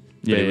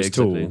 Yeah, it was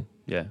exactly. Tool.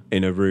 Yeah.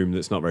 In a room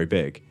that's not very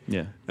big.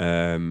 Yeah.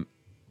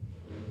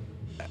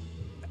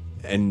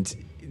 And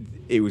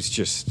it was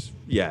just,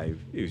 it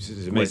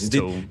was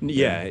amazing.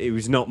 It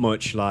was not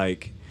much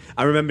like...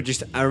 I remember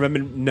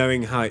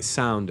knowing how it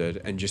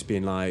sounded and just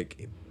being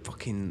like,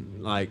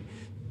 fucking, like,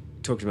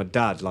 talking to my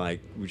dad, like,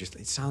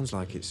 it sounds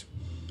like it's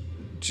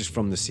just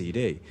from the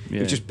CD. Yeah.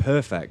 It was just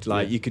perfect.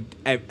 Like, you could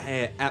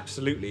hear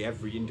absolutely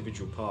every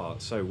individual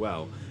part so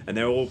well, and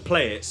they all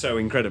play it so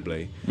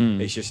incredibly.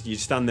 It's just, you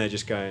stand there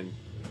just going,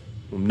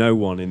 well, no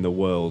one in the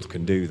world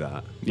can do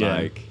that. Yeah.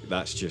 Like,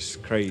 that's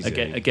just crazy.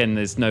 Again,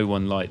 there's no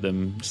one like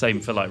them.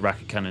 Same for like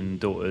Racket Cannon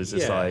Daughters.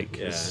 It's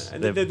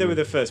and they were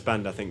the first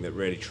band I think that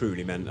really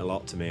truly meant a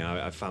lot to me.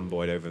 I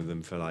fanboyed over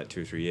them for like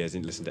 2 or 3 years.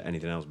 Didn't listen to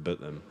anything else but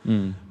them.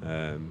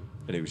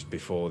 And it was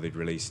before they'd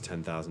released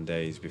 10,000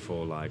 Days.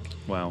 Before like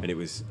wow. And it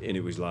was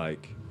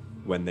like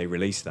when they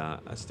released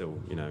that, I still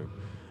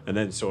and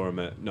then saw them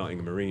at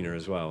Nottingham Arena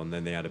as well. And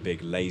then they had a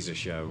big laser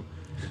show,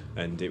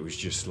 and it was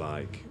just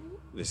like.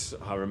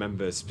 I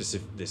remember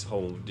this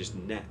whole just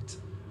net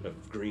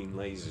of green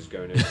lasers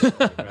going over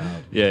the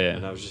crowd. Yeah.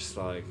 And I was just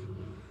like,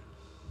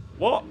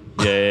 what?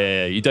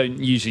 Yeah. You don't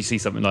usually see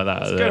something like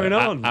that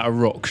at a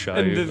rock show.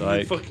 And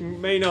the fucking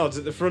Maynards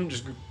at the front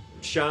just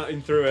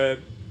shouting through a,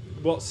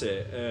 what's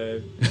it?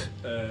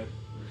 What are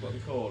they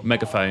called?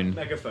 Megaphone.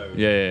 Megaphone.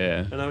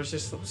 Yeah. And I was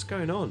just, what's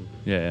going on?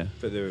 Yeah.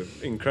 But they were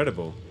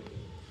incredible.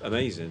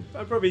 Amazing.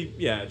 I'd probably,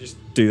 just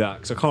do that,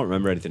 because I can't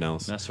remember anything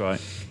else. That's right.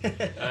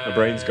 My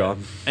brain's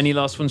gone. Any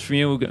last ones from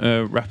you?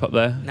 We'll wrap up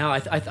there. No, I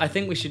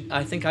think we should.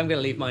 I think I'm going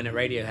to leave mine at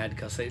Radiohead,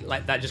 because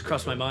like that just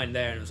crossed my mind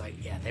there, and I was like,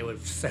 yeah, they were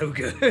so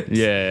good.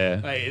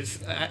 Yeah. Like,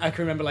 I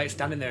can remember like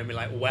standing there and be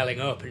like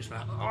welling up, and just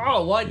like,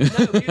 oh, why no?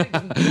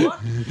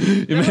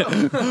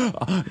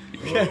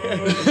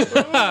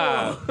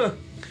 What?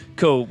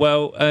 Cool.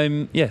 Well,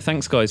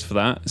 thanks guys for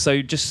that.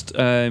 So just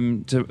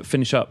to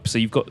finish up, so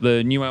you've got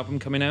the new album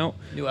coming out.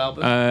 New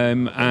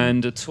album.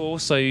 And a tour.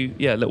 So a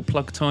little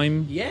plug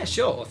time. Yeah,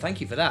 sure. Thank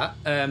you for that.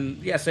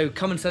 So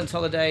Common Sense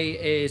Holiday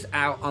is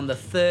out on the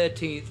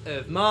 13th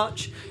of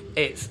March.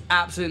 It's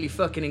absolutely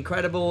fucking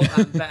incredible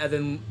and better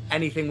than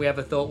anything we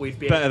ever thought we'd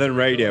be. Better than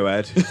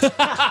Radiohead.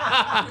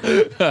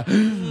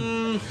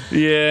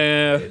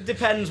 Yeah. It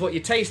depends what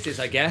your taste is,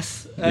 I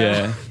guess.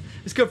 Yeah.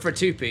 It's good for a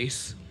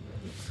 2-piece.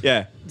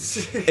 Yeah,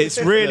 it's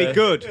really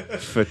good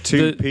for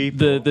two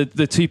people. The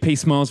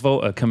 2-piece Mars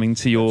Volta coming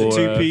to your...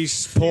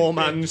 2-piece poor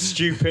man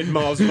stupid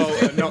Mars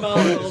Volta, not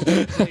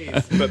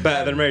quite, but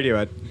better than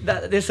Radiohead.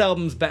 This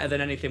album's better than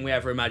anything we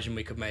ever imagined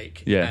we could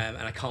make. Yeah. And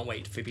I can't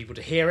wait for people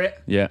to hear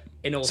it. Yeah.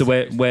 So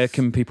where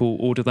can people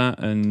order that?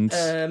 And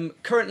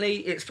currently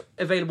it's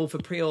available for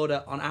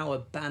pre-order on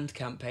our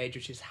Bandcamp page,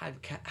 which is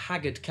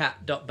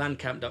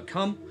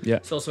haggardcat.bandcamp.com. Yeah.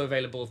 It's also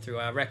available through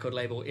our record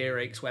label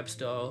Earaches web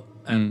store,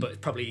 but it's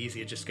probably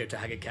easier just to go to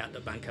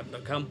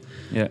haggardcat.bandcamp.com.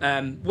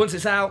 Yeah. Once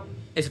it's out,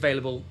 it's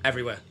available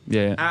everywhere.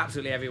 Yeah.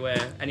 Absolutely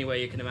everywhere, anywhere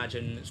you can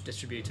imagine. It's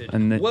distributed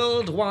and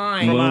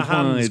worldwide. From our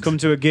hands, come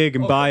to a gig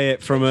and buy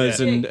it from us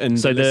and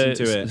listen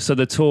to it. So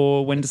the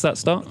tour, when does that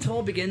start? The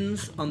tour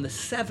begins on the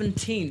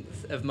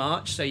 17th of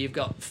March, so you've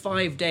got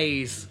 4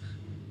 days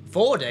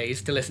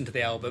to listen to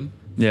the album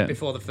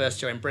before the first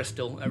show in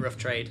Bristol at Rough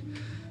Trade,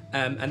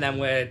 and then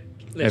we're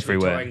literally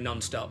everywhere. Touring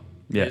non-stop.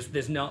 Yeah.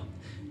 There's not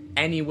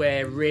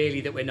anywhere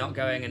really that we're not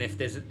going, and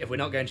if we're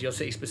not going to your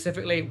city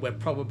specifically, we're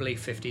probably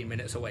 15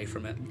 minutes away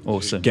from it.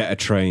 Awesome. Get a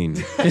train.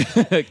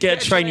 Get a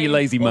train, you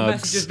lazy or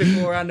mugs. Messages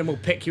beforehand, and we'll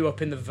pick you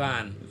up in the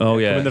van. Oh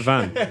yeah, come in the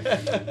van.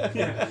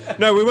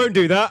 No, we won't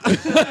do that.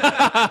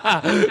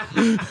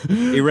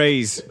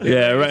 Erase.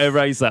 Yeah,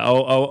 erase that.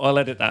 I'll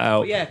edit that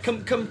out. But yeah,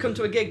 come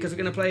to a gig, because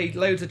we're going to play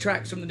loads of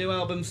tracks from the new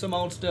album, some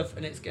old stuff,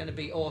 and it's going to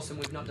be awesome.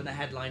 We've not done a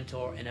headline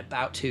tour in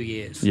about 2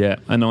 years. Yeah,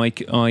 and I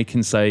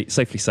can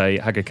safely say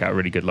Haggard Cat are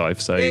really good live.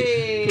 So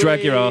Yay!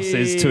 Drag your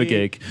asses to a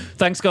gig.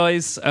 Thanks,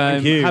 guys.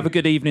 Thank you. Have a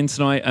good evening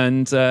tonight,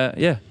 and see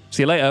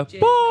you later.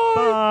 Cheers. Bye.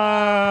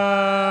 Bye.